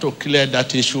 but I have to clear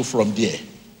that issue from there.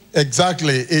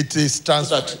 Exactly. It is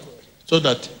transferred. So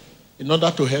that in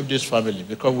order to help this family,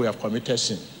 because we have committed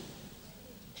sin,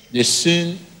 the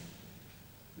sin,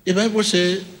 the Bible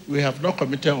says we have not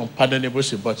committed unpardonable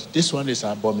sin, but this one is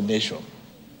an abomination.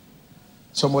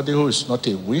 Somebody who is not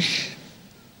a wish,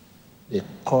 they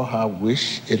call her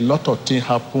wish. A lot of things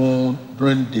happen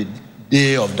during the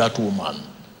day of that woman.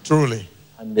 Truly.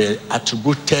 And they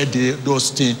attributed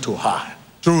those things to her.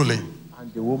 Truly.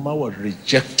 And the woman was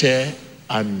rejected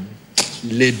and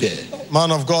labeled.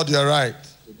 Man of God, you're right.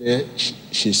 Today,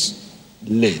 she's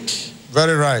late.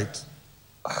 Very right.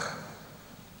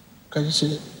 Can you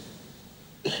see?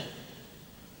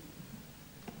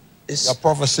 Your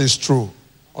prophecy is true.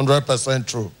 100%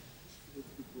 true.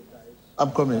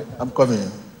 I'm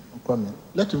coming.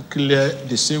 Let me clear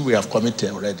the sin we have committed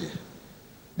already.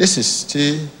 This is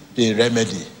still the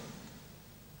remedy.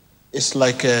 It's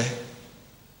like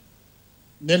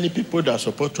many people that are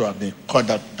supposed to have been called,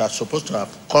 that are supposed to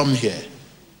have come here.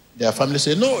 Their family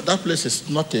say, no, that place is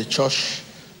not a church.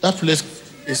 That place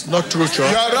is not true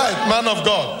church. You are right, man of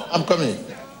God. I'm coming.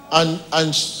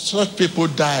 And such people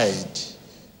died.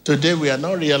 Today we are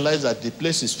now realized that the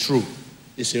place is true.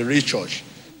 It's a real church.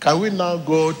 Can we now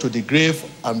go to the grave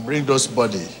and bring those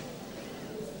bodies?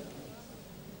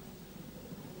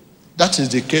 That is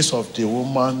the case of the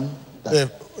woman.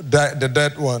 The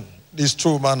dead one. It's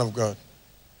true, man of God.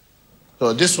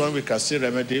 So this one we can see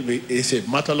remedy. It's a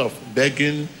matter of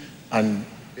begging, and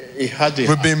it had a...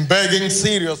 We've been begging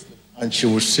seriously. And she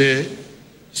will say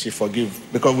she forgive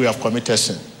because we have committed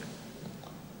sin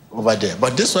over there.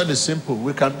 But this one is simple.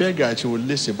 We can beg her and she will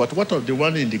listen. But what of the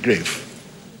one in the grave?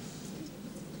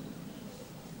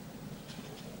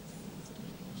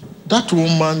 That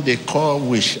woman they call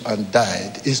wish and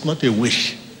died is not a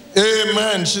wish.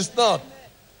 Amen. She's not.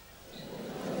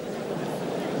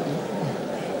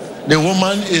 The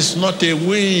woman is not a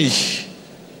wish.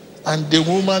 And the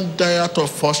woman died out of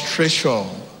frustration.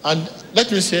 And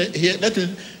let me say here,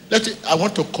 I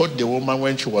want to quote the woman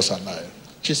when she was alive.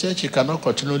 She said she cannot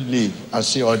continue to live and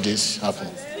see all this happen.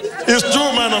 It's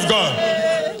true, man of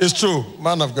God. It's true,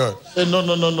 man of God. Say,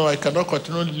 no, I cannot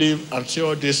continue to live and see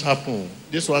all this happen.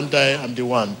 This one die, I'm the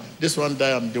one. This one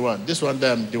die, I'm the one. This one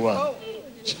die, I'm the one.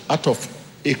 Out of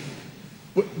it,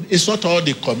 it's not all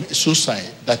the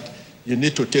suicide that you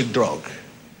need to take drug.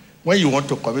 When you want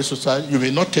to commit suicide, you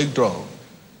may not take drug.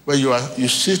 When you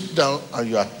sit down and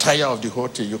you are tired of the whole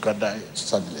thing, you can die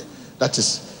suddenly. That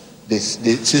is the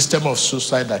system of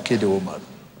suicide that killed the woman.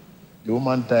 The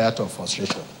woman died out of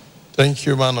frustration. Thank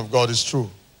you, man of God. It's true.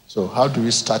 So how do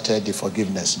we start the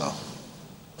forgiveness now?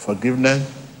 Forgiveness,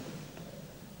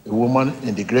 a woman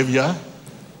in the graveyard.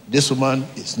 This woman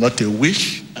is not a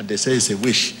wish, and they say it's a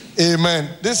wish. Amen.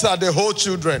 These are the whole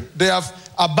children. They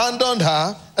have abandoned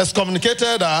her,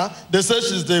 excommunicated her. They say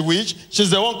she's the witch. She's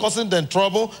the one causing them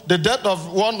trouble. The death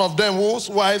of one of them whose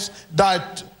wives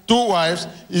died, 2 wives,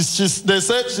 they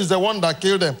said she's the one that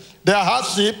killed them. Their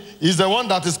hardship is the one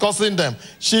that is causing them.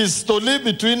 She's to live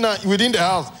within the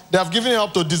house. They have given her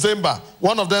up to December.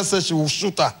 One of them says she will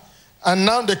shoot her. And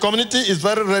now the community is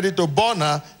very ready to burn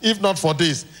her, if not for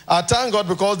this. I thank God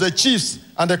because the chiefs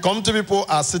and the community people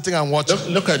are sitting and watching.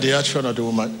 Look at the action of the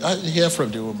woman. I hear from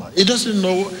the woman. He doesn't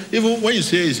know, even when you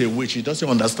say he's a witch, he doesn't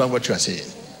understand what you are saying.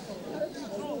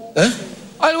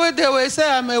 Always they will say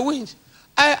I'm a witch.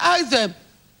 I ask them,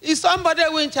 is somebody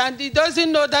a witch and he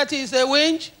doesn't know that he's a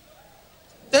witch?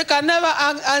 They can never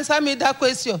answer me that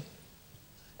question.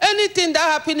 Anything that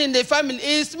happens in the family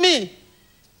is me.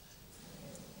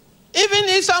 Even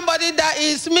if somebody died,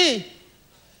 it's me.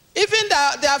 Even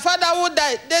their father who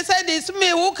died, they said it's me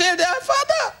who killed their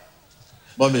father.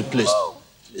 Mommy, please.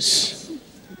 Please.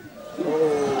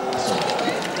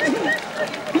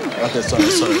 Okay, sorry.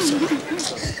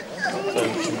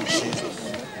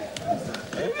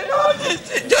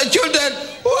 The children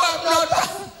who have not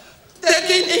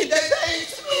taken it, they say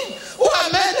it's me. Who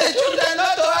have made the children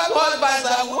not to have husbands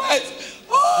and wives.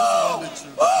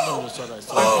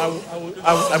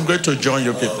 I'm going to join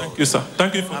you people. Thank you, sir.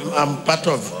 Thank you. I'm part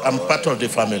of the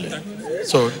family.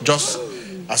 So just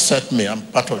accept me. I'm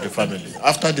part of the family.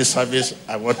 After the service,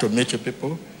 I want to meet you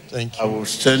people. Thank you. I will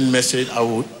send message.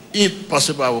 If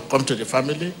possible, I will come to the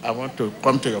family. I want to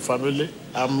come to your family.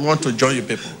 I want to join you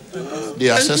people.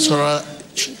 The ancestral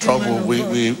trouble,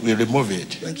 we remove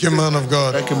it. Thank you, man of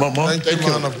God. Thank you, Mom. Thank you,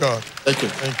 man of God. Thank you.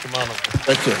 Thank you, man of God.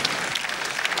 Thank you.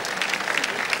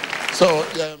 So,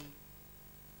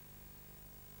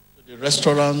 the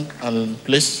restaurant and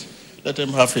place, let them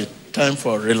have a time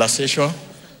for relaxation.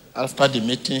 After the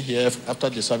meeting here, after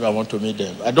the service, I want to meet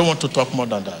them. I don't want to talk more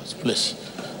than that, please.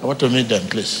 I want to meet them,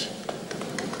 please.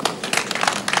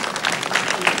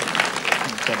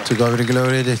 To God be the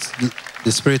glory.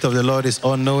 The Spirit of the Lord is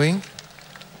all-knowing.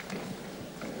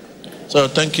 So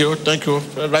thank you.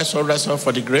 Rise up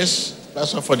for the grace.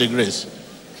 Rise up for the grace.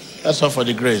 Rise up for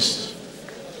the grace.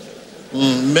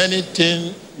 Many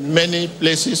things, many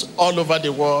places all over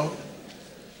the world,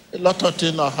 a lot of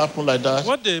things are happening like that.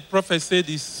 What the prophet said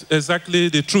is exactly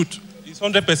the truth. It's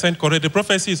 100% correct. The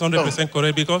prophecy is 100%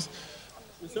 correct because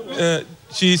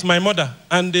she is my mother.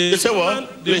 And You say what?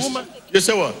 You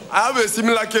say what? I have a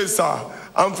similar case, sir.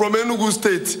 I'm from Enugu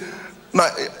State.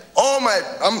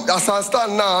 As I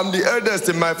stand now, I'm the eldest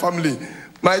in my family.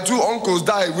 My 2 uncles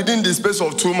died within the space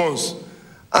of 2 months.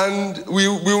 And we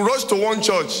rushed to one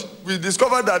church. We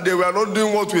discovered that they were not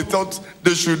doing what we thought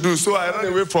they should do. So I ran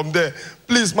away from there.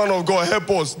 Please, man of God, help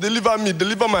us. Deliver me,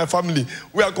 deliver my family.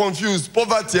 We are confused.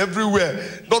 Poverty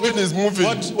everywhere. Nothing is moving.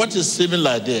 What is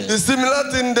similar there? The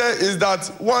similar thing there is that,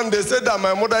 one, they said that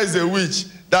my mother is a witch.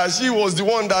 That she was the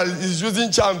one that is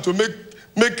using charm to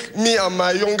make me and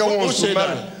my younger ones to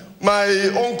marry. My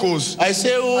uncles. I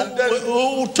say,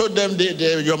 who told them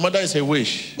your mother is a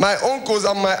witch? My uncles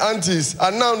and my aunties.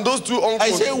 And now those 2 uncles.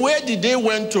 I say, where did they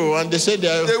went to? And they said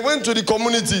they went to the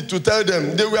community to tell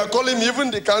them. They were calling me, even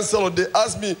the counselor. They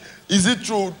asked me, is it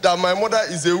true that my mother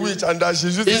is a witch and that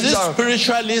she's using charm? Is it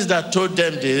spiritualists that told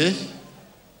them this?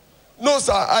 No,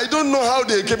 sir. I don't know how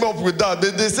they came up with that.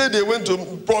 They said they went to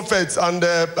prophets and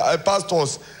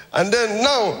pastors. And then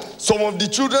now, some of the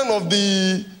children of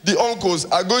the uncles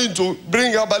are going to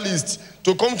bring herbalists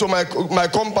to come to my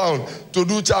compound to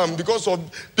do charm because of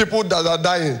people that are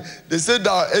dying. They said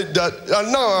that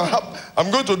and now I'm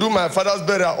going to do my father's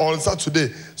burial on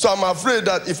Saturday. So I'm afraid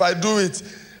that if I do it,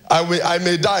 I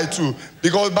may die too.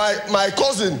 Because my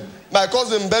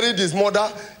cousin buried his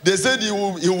mother. They said he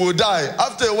will die.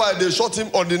 After a while, they shot him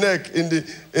on the neck in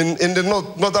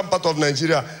the northern part of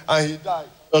Nigeria, and he died.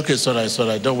 Okay, sorry,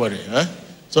 don't worry.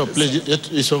 So please,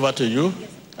 it's over to you.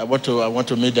 I want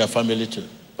to meet their family too.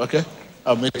 Okay?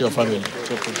 I'll meet your family.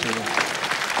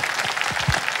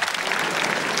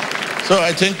 So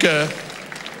I think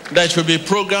there should be a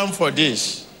program for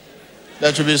this.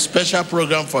 There should be a special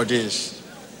program for this.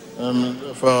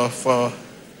 For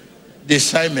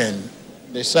discernment.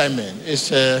 Discernment.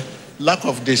 It's a lack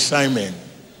of discernment.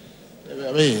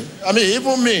 I mean,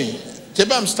 even me,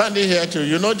 Teba, I'm standing here too.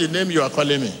 You know the name you are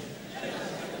calling me.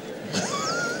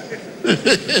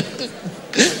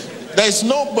 There is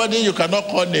nobody you cannot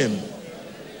call name.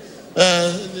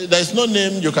 There is no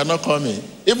name you cannot call me.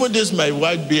 Even this my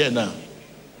white beard now.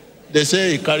 They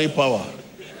say he carry power.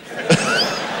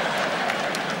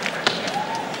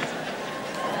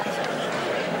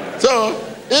 So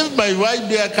if my white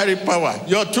beard carry power,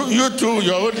 you too,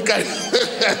 your own carry.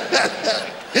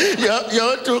 your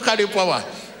own too carry power.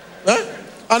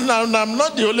 And I'm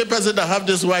not the only person that have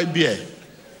this white beard.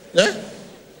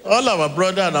 All our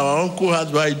brother and our uncle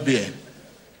has white beard.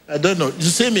 I don't know. You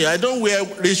see me, I don't wear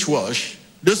rich wash.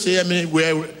 Do you see me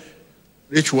wear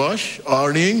rich wash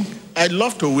or ring? I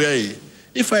love to wear it.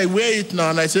 If I wear it now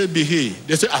and I say be he,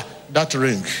 they say, that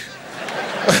ring.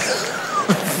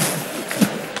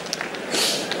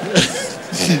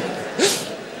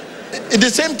 The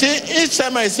same thing, each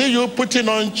time I see you putting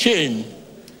on chain,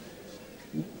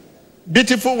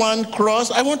 beautiful one,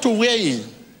 cross, I want to wear it.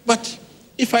 But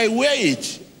if I wear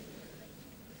it,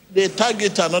 they tag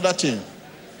it another thing.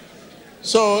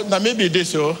 So now maybe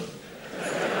this, now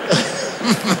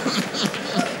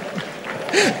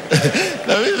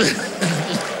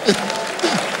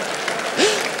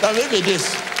maybe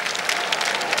this.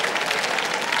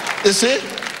 You see?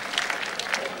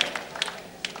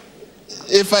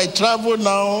 If I travel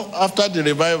now after the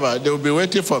revival, they will be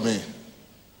waiting for me.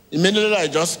 Immediately I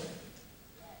just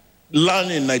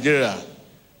land in Nigeria.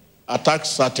 Attack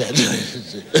started.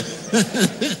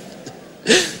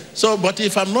 So, but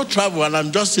if I'm not traveling and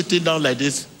I'm just sitting down like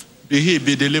this, be healed,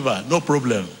 be delivered, no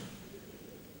problem.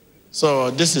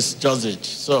 So this is just it.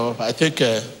 So I think,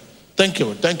 thank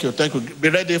you. Be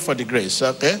ready for the grace,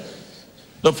 okay?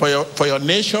 So for your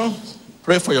nation,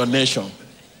 pray for your nation.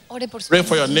 Pray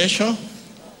for your nation.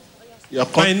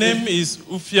 My name is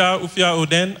Ufia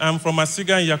Oden. I'm from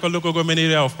Asiga in Yakolo government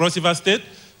area of Cross River State.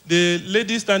 The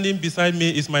lady standing beside me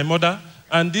is my mother.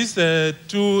 And these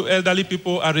two elderly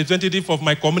people are representative of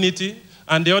my community.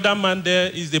 And the other man there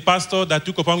is the pastor that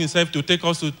took upon himself to take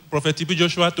us to Prophet TB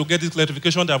Joshua to get this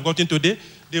clarification that I've gotten today.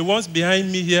 The ones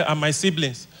behind me here are my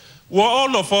siblings. Well,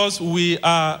 all of us, we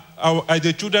are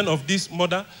the children of this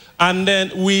mother. And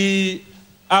then we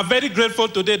are very grateful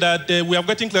today that we are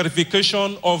getting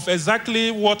clarification of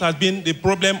exactly what has been the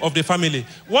problem of the family.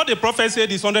 What the prophet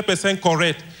said is 100%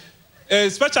 correct.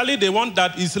 Especially the one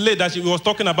that is late that he was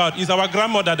talking about is our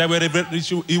grandmother that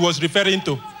he was referring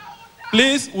to.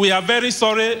 Please, we are very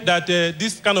sorry that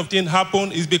this kind of thing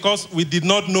happened is because we did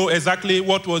not know exactly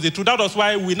what was the truth. That was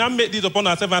why we now made this upon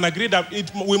ourselves and agreed that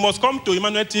we must come to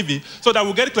Emmanuel TV so that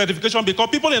we get clarification because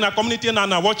people in our community now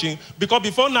are watching because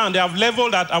before now they have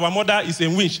leveled that our mother is a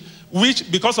witch, which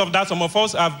because of that some of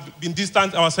us have been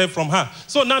distant ourselves from her.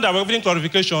 So now that we're getting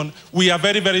clarification, we are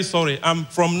very, very sorry. And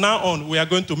from now on, we are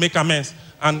going to make amends.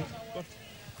 And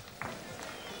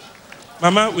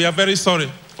Mama, we are very sorry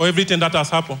for everything that has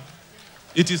happened.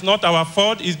 It is not our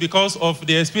fault. It's because of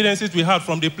the experiences we had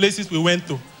from the places we went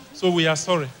to. So we are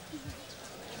sorry.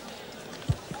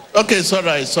 Okay, it's all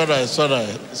right.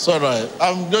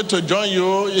 I'm going to join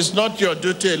you. It's not your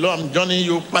duty alone. I'm joining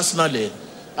you personally.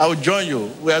 I will join you.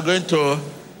 We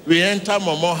enter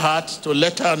Momo's heart to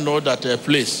let her know that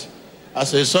please,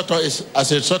 as a sort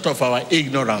of our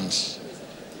ignorance.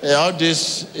 All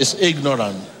this is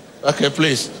ignorant. Okay,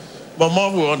 please.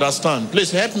 Momo will understand.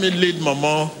 Please help me lead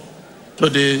Momo to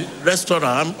the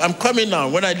restaurant. I'm coming now.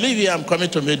 When I leave here, I'm coming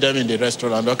to meet them in the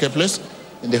restaurant. Okay, please?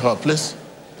 In the hall, please.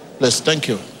 Please, thank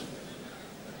you.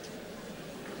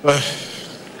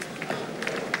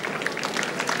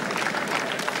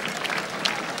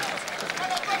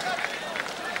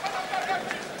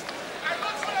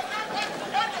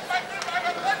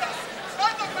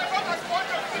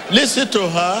 Listen to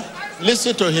her.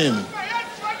 Listen to him.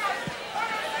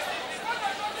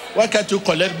 Why can't you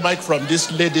collect mic from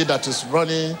this lady that is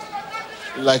running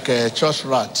like a church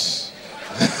rat?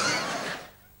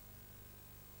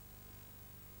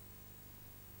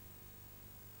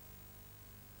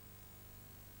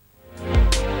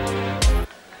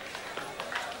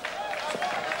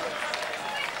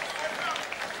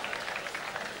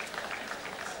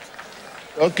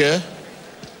 Okay.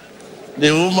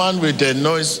 The woman with the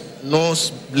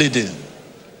nose bleeding.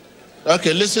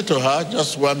 Okay, listen to her.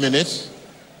 Just 1 minute.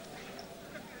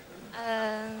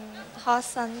 Ho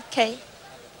Sun K.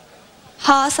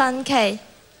 Ho Sun K.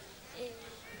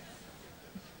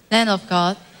 Man of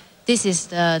God, this is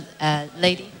the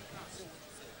lady.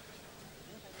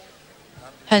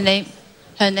 Her name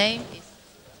is.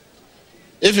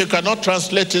 If you cannot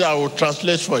translate it, I will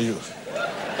translate for you.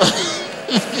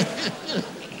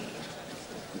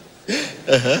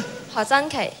 Ho Sun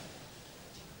K.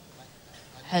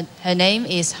 Her name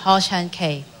is Ho Shan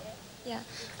K. Yeah.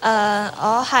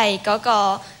 我係嗰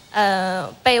個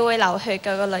鼻會流血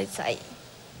嗰個女仔。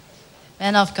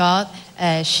Man of God,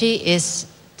 she is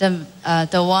the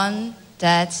one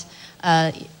that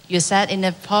you said in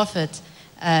the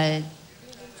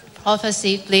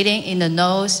prophecy bleeding in the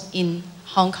nose in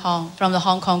Hong Kong from the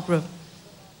Hong Kong group.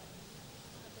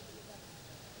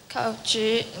 求主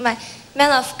唔係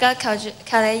Man of God 求主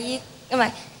求你醫唔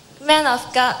係 Man of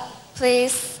God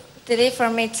please deliver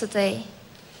me today.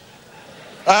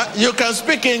 You can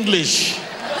speak English.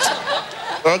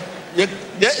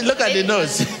 Look at the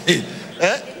nose.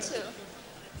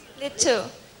 Little.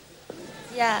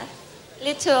 Yeah,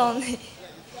 little only.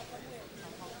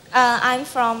 I'm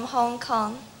from Hong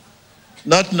Kong.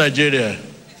 Not Nigeria.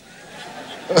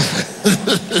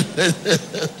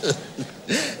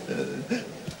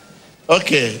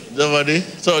 Okay, don't worry.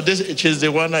 So she's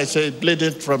the one I say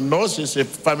bleeding from nose is a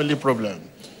family problem.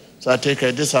 So I take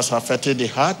this has affected the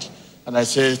heart, and I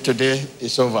say today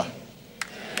it's over.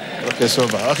 Okay, it's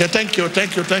over. Okay, thank you.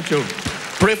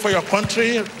 Pray for your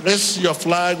country. Raise your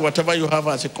flag, whatever you have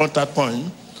as a contact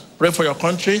point. Pray for your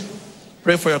country.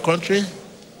 Pray for your country.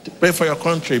 Pray for your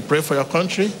country. Pray for your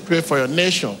country. Pray for your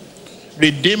nation.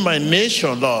 Redeem my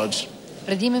nation, Lord.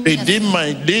 Redeem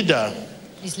my leader.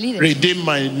 Redeem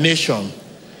my nation.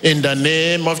 In the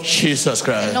name of Jesus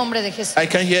Christ. I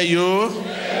can hear you.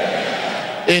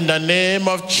 In the name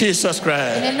of Jesus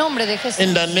Christ. En el nombre de Jesús.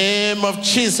 In the name of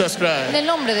Jesus Christ. En el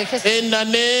nombre de Jesús. In the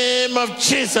name of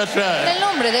Jesus Christ. En el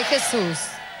nombre de Jesús.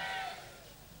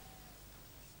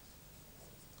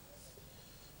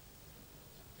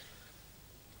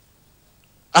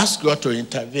 Ask God to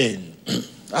intervene.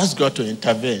 Ask God to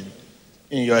intervene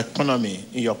in your economy,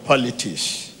 in your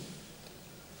politics,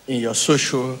 in your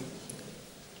social,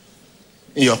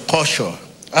 in your culture.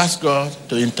 Ask God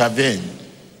to intervene.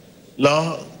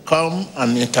 Lord, come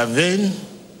and intervene.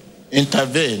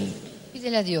 Intervene.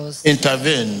 Pídele a Dios.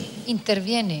 Intervene.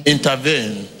 Interviene.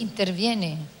 Intervene.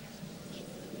 Interviene.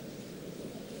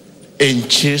 In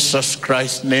Jesus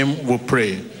Christ's name we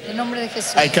pray. En nombre de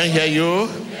Jesús. I can hear you.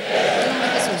 En nombre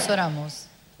de Jesús oramos.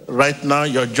 Right now,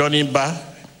 your journey back,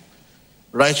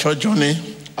 right your journey,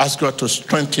 ask God to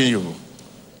strengthen you.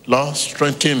 Lord,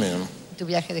 strengthen me. Tu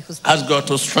viaje de justicia. Ask God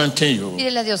to strengthen you.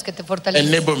 Pídele a Dios que te fortalezca.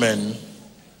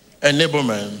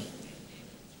 Enablement.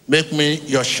 Make me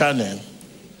your channel.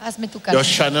 Hazme tu canal. Your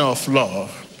channel of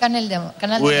love. Canal de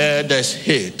where there's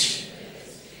hate.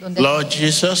 Lord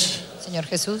Jesus, Señor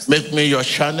Jesús, make me your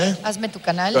channel. hazme tu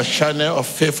canal Your channel of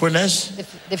faithfulness.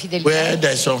 de fidelidad. Where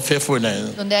there's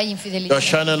unfaithfulness. Donde hay infidelidad. Your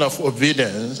channel of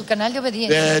obedience. Tu canal de obediencia.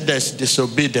 Where there's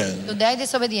disobedience. Donde hay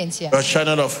desobediencia. Your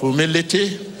channel of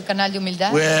humility. Tu canal de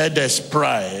humildad. Where there's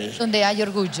pride. Donde hay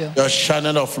orgullo. Your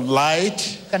channel of light.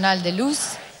 Tu canal de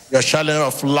luz. Your channel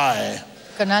of light.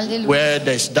 Tu canal de luz. Where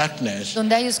there's darkness.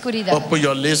 Donde hay oscuridad. Open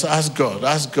your lips. Ask God.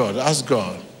 Ask God. Ask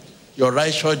God. Your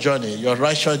righteous journey. Your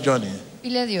righteous journey.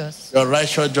 Pide a Dios. Your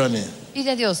righteous journey. Pide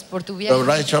a Dios por tu viaje. Your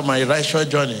righteous, my righteous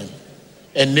journey.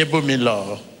 Enable me,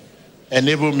 Lord.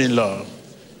 Enable me, Lord.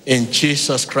 In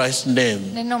Jesus Christ's name.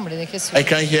 En el nombre de Jesús. I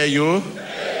can hear you.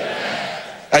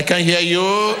 I can hear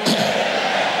you.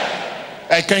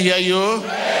 I can hear you.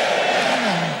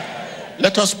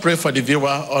 Let us pray for the viewer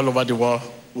all over the world,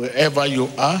 wherever you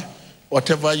are,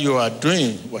 whatever you are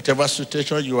doing, whatever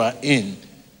situation you are in.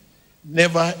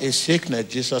 Never a sickness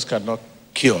Jesus cannot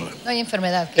cure. No hay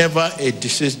enfermedad. Never a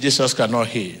disease Jesus cannot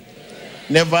heal.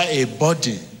 Never a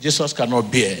body Jesus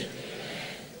cannot bear.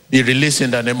 Be released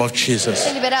in the name of Jesus.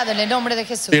 Sé liberado en el nombre de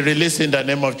Jesús. Be released in the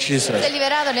name of Jesus. Sé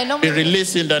liberado en el nombre Be de Jesús.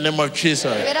 released in the name of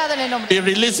Jesus. Liberado en el nombre. Be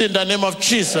released in the name of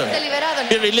Jesus. Sé liberado en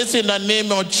Be el released in the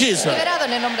name of Jesus. Liberado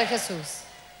en el nombre de Jesús.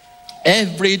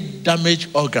 Every damaged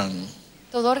organ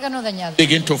Todo órgano dañado.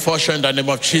 begin to function in the name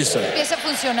of Jesus. Empieza a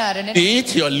funcionar en el Be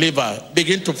it your liver,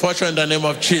 begin to function in the name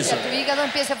of Jesus. Tu hígado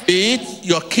empieza a Be it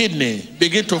your kidney,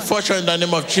 begin to function in the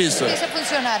name of Jesus. Empieza a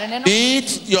funcionar en el nombre. Be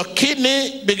it your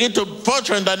kidney, begin to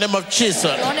function in the name of Jesus.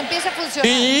 Empieza a funcionar.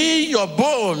 Be it your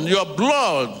bone, your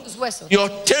blood, Tus huesos. your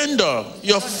tender,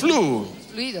 your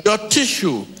Fluidos. your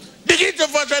tissue, begin to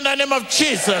function in the name of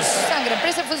Jesus. Sangre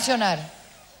empieza a funcionar.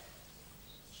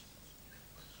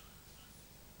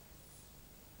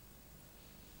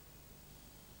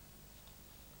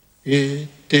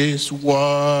 is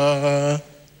well.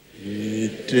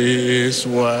 It is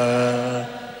well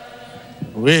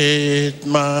with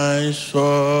my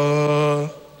soul,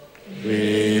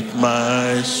 with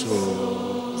my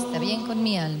soul. Está bien con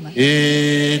mi alma.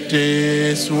 It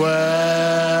is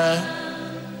well,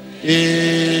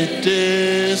 it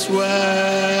is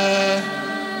well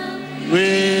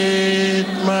with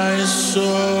my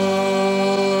soul.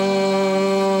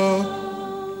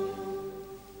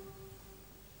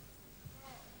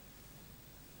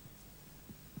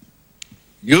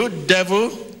 You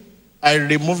devil, I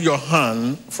remove your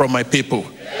hand from my people.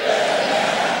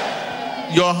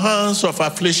 Your hands of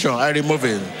affliction, I remove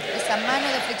it. Esa mano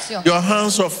de aflicción. Your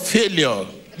hands of failure,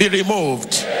 be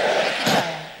removed.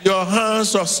 Your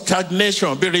hands of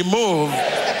stagnation, be removed.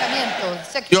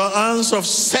 Your hands of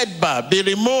setback, be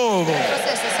removed.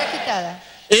 Proceso, sea quitada.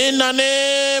 In the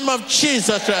name of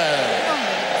Jesus Christ.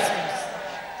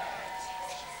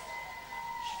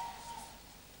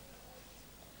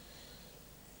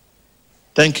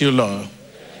 Thank you, Lord.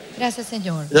 Gracias,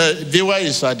 Señor. The viewer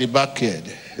is at the back here.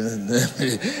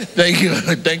 Thank you,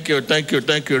 thank you, thank you,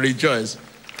 thank you. Rejoice.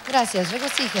 Gracias,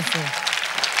 regocíjese.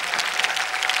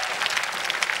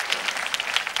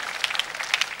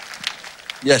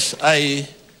 Yes,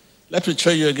 let me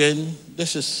show you again.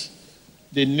 This is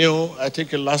the new, I think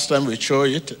the last time we showed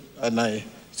it, and I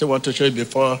still want to show you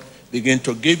before I begin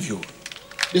to give you.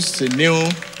 This is a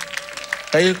new,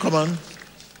 can you come on?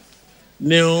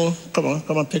 New, come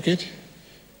on, take it.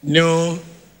 New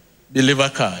believer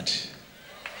card.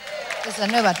 Es la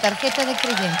nueva tarjeta de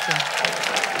creyente.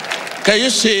 Can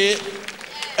you see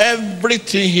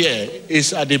everything here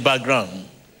is at the background?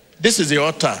 This is the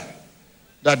altar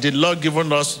that the Lord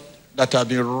given us that have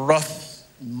been wrought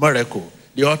miracle.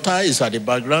 The altar is at the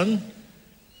background.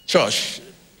 Church.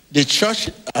 The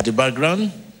church at the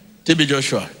background. TB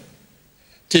Joshua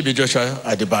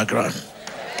at the background.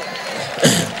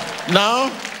 Now,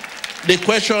 the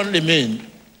question remains,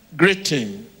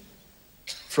 greeting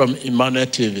from Emmanuel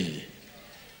TV.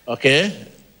 Okay?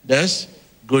 That's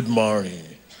good morning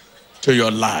to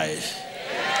your life.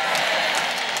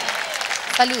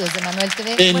 Saludos de Manuel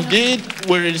TV. Indeed,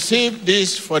 we received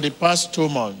this for the past 2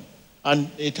 months, and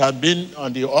it has been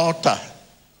on the altar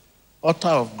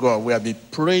of God. We have been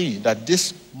praying that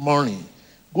this morning,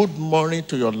 good morning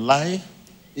to your life,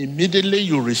 immediately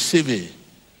you receive it.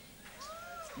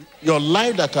 Your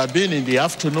life that has been in the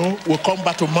afternoon will come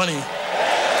back to morning.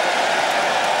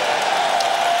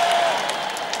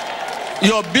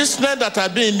 Your business that has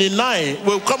been in the night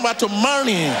will come back to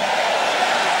morning.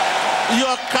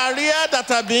 Your career that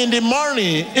has been in the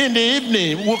morning, in the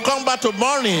evening, will come back to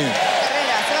morning.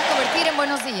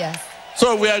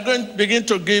 So we are going to begin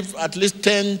to give at least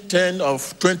 10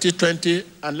 of 20,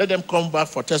 and let them come back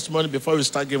for testimony before we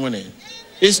start giving it.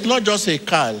 It's not just a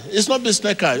card. It's not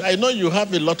business card. I know you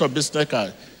have a lot of business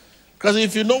cards. Because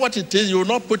if you know what it is, you will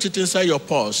not put it inside your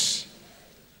purse.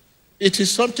 It is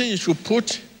something you should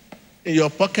put in your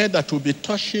pocket that will be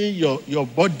touching your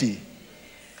body.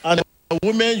 And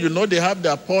women, you know, they have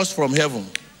their purse from heaven.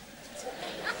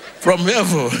 From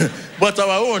heaven. But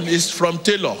our own is from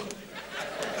tailor.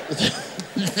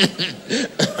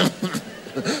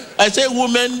 I say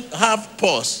women have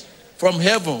purse from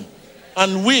heaven.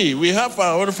 And we have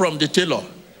our own from the tailor.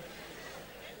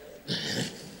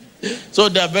 So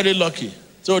they are very lucky.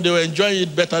 So they will enjoy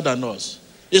it better than us.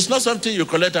 It's not something you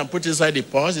collect and put inside the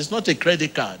purse. It's not a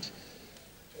credit card.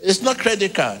 It's not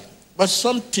credit card, but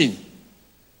something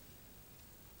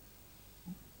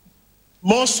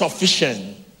more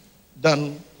sufficient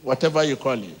than whatever you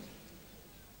call it.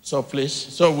 So please,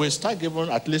 so we start giving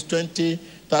at least 20,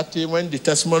 30. When the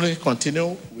testimony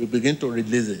continue, we begin to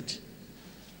release it.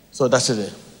 So that's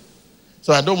it.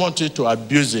 So I don't want you to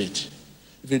abuse it.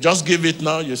 If you just give it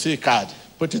now, you see a card,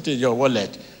 put it in your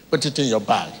wallet, put it in your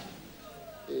bag.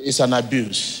 It's an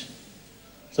abuse.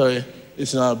 So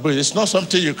it's an abuse. It's not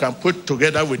something you can put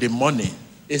together with the money.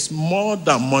 It's more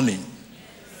than money.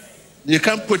 You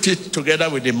can't put it together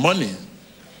with the money.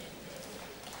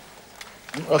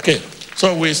 Okay,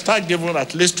 so we start giving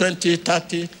at least 20,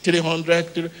 30,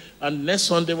 300, and next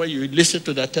Sunday when you listen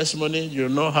to the testimony, you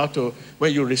know how to,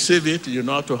 when you receive it, you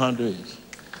know how to handle it.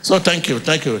 So thank you.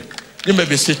 You may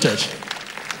be seated.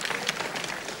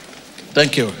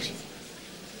 Thank you.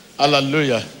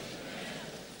 Hallelujah.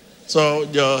 So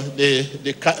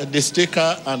the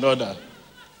sticker and order.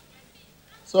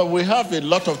 So we have a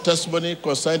lot of testimony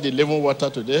concerning the living water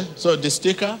today. So the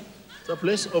sticker, so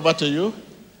please, over to you.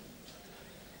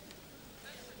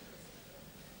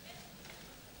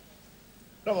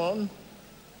 Come on.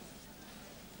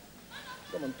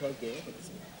 Come on, talk here.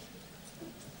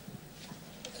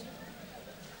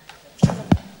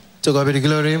 To God be the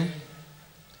glory.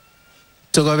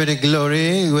 To God be the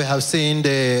glory. We have seen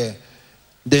the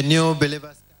new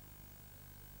believers.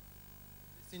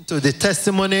 Listen to the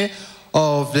testimony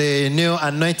of the new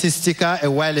anointing sticker a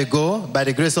while ago. By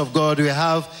the grace of God, we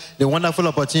have the wonderful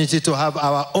opportunity to have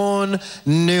our own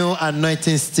new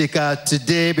anointing sticker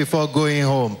today before going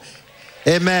home.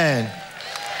 Amen.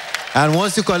 And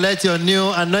once you collect your new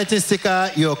anointing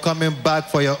sticker, you're coming back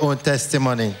for your own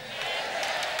testimony.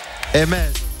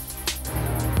 Amen.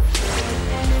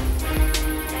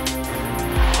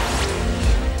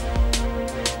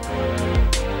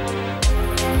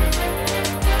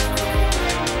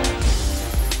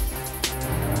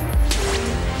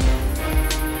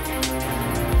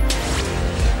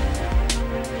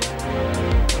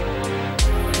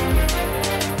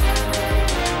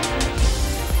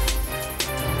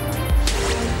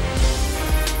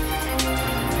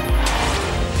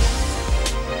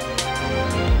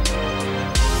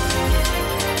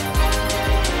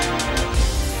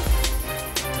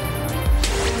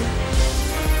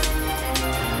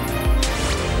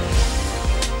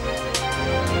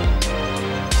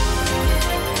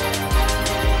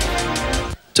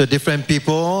 To different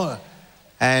people,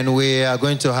 and we are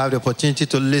going to have the opportunity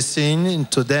to listen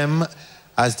to them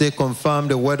as they confirm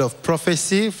the word of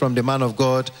prophecy from the man of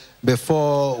God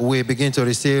before we begin to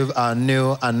receive our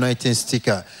new anointing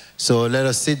sticker. So let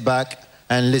us sit back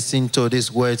and listen to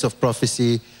these words of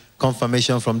prophecy,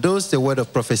 confirmation from those the word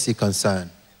of prophecy concern.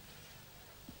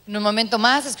 En un momento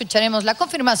más escucharemos la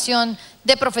confirmación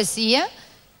de profecía,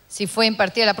 si fue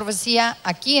impartida la profecía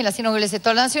aquí en la Sinagoga de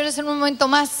todas las Naciones. En un momento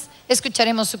más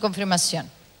escucharemos su confirmación.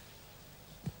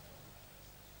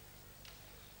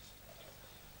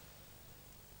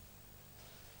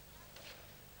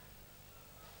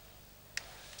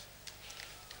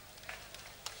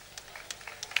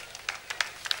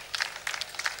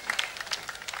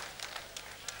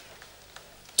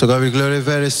 To God be glory.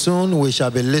 Very soon we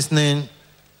shall be listening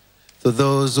to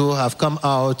those who have come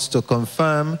out to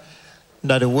confirm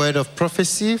that the word of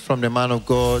prophecy from the man of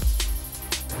God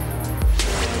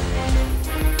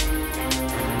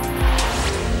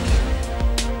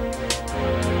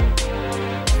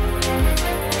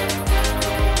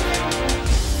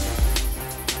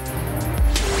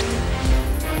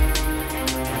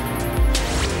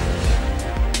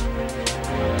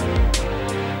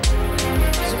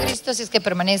Si es que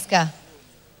permanezca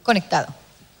conectado.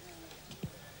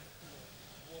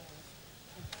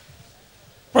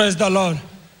 Praise the Lord.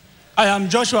 I am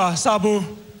Joshua Sabu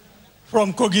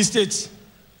from Kogi State.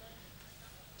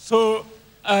 So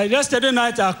yesterday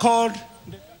night I called.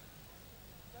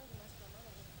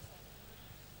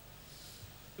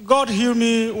 God healed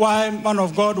me while man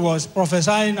of God was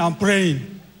prophesying and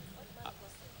praying.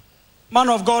 Man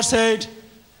of God said,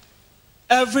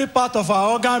 every part of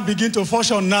our organ begin to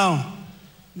function now.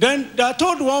 Then I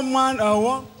told one man,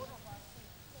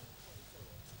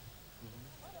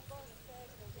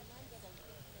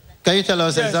 Can you tell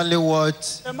us exactly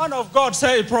what? The man of God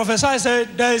said, prophesied,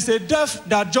 said, there is a deaf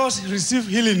that just received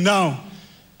healing now.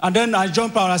 And then I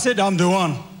jumped out, I said, I'm the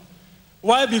one.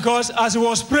 Why? Because as he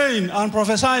was praying and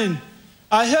prophesying,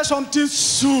 I heard something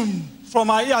zoom from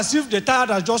my ear, as if the tire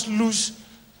had just loose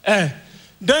air.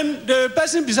 Then the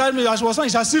person beside me, as was saying,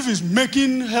 it's as if he's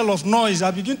making hell of noise.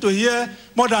 I begin to hear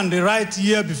more than the right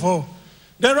ear before.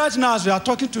 Then right now, as they are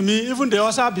talking to me, even the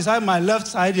usher beside my left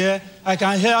side here, I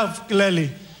can hear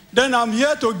clearly. Then I'm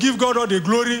here to give God all the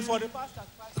glory for the past.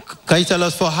 Can you tell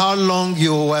us for how long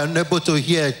you were unable to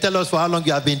hear? Tell us for how long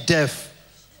you have been deaf.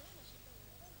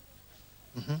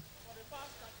 Mm-hmm.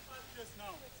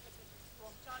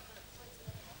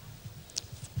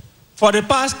 For the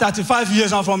past 35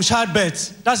 years, I'm from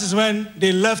childbirth. That is when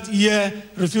the left ear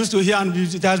refused to hear and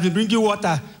it has been drinking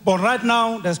water. But right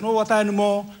now, there's no water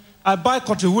anymore. I buy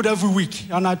cotton wood every week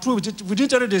and I throw it. Within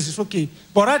 30 days, it's okay.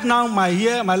 But right now,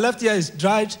 my left ear is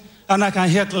dried and I can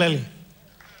hear clearly.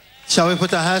 Shall we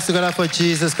put our hands together for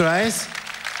Jesus Christ?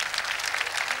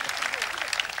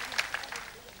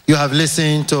 You have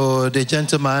listened to the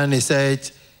gentleman. He said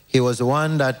he was the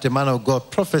one that the man of God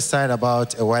prophesied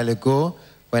about a while ago.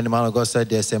 When the man of God said,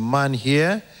 there's a man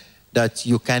here that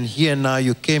you can hear now.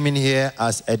 You came in here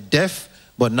as a deaf,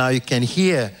 but now you can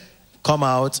hear. Come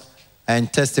out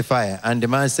and testify. And the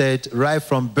man said, right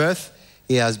from birth,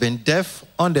 he has been deaf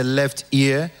on the left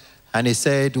ear. And he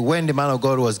said, when the man of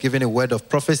God was given a word of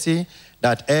prophecy,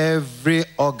 that every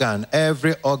organ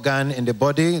in the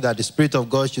body, that the Spirit of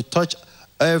God should touch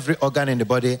every organ in the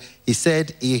body, he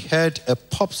said he heard a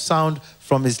pop sound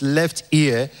from his left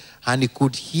ear, and he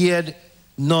could hear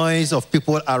noise of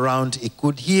people around. He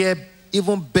could hear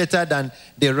even better than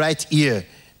the right ear.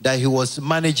 that he was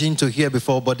managing to hear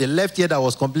before, but the left ear that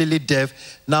was completely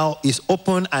deaf now is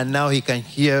open, and now he can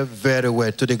hear very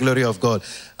well, to the glory of God.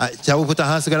 Shall we put our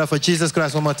hands together for Jesus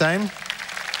Christ one more time?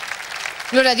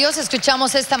 Gloria a Dios,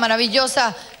 escuchamos esta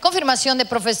maravillosa confirmación de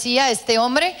profecía, este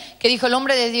hombre que dijo el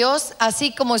hombre de Dios,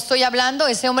 así como estoy hablando,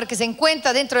 ese hombre que se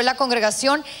encuentra dentro de la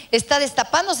congregación está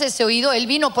destapándose ese oído. Él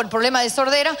vino por el problema de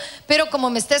sordera, pero como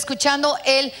me está escuchando,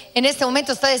 él en este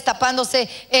momento está destapándose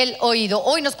el oído.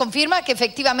 Hoy nos confirma que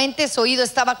efectivamente su oído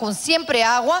estaba con siempre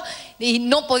agua y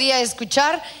no podía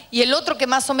escuchar, y el otro que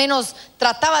más o menos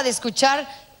trataba de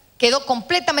escuchar quedó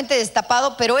completamente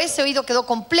destapado, pero ese oído quedó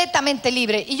completamente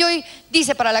libre. Y hoy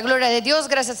dice, para la gloria de Dios,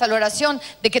 gracias a la oración,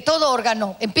 de que todo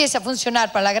órgano empiece a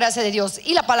funcionar para la gracia de Dios.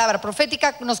 Y la palabra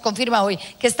profética nos confirma hoy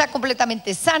que está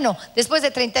completamente sano. Después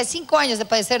de 35 años de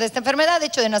padecer de esta enfermedad, de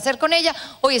hecho de nacer con ella,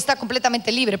 hoy está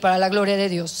completamente libre para la gloria de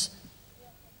Dios.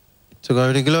 To God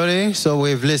be the glory. So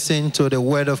we've listened to the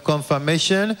word of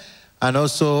confirmation, and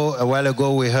also a while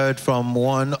ago we heard from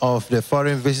one of the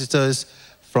foreign visitors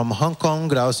from Hong Kong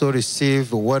that also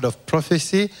received a word of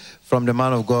prophecy from the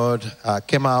man of God,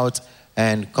 came out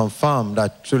and confirmed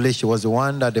that truly she was the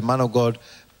one that the man of God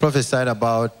prophesied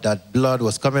about, that blood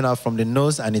was coming out from the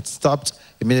nose, and it stopped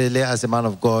immediately as the man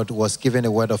of God was given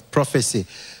a word of prophecy.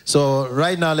 So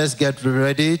right now, let's get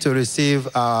ready to receive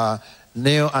our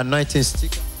new anointing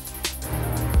stick.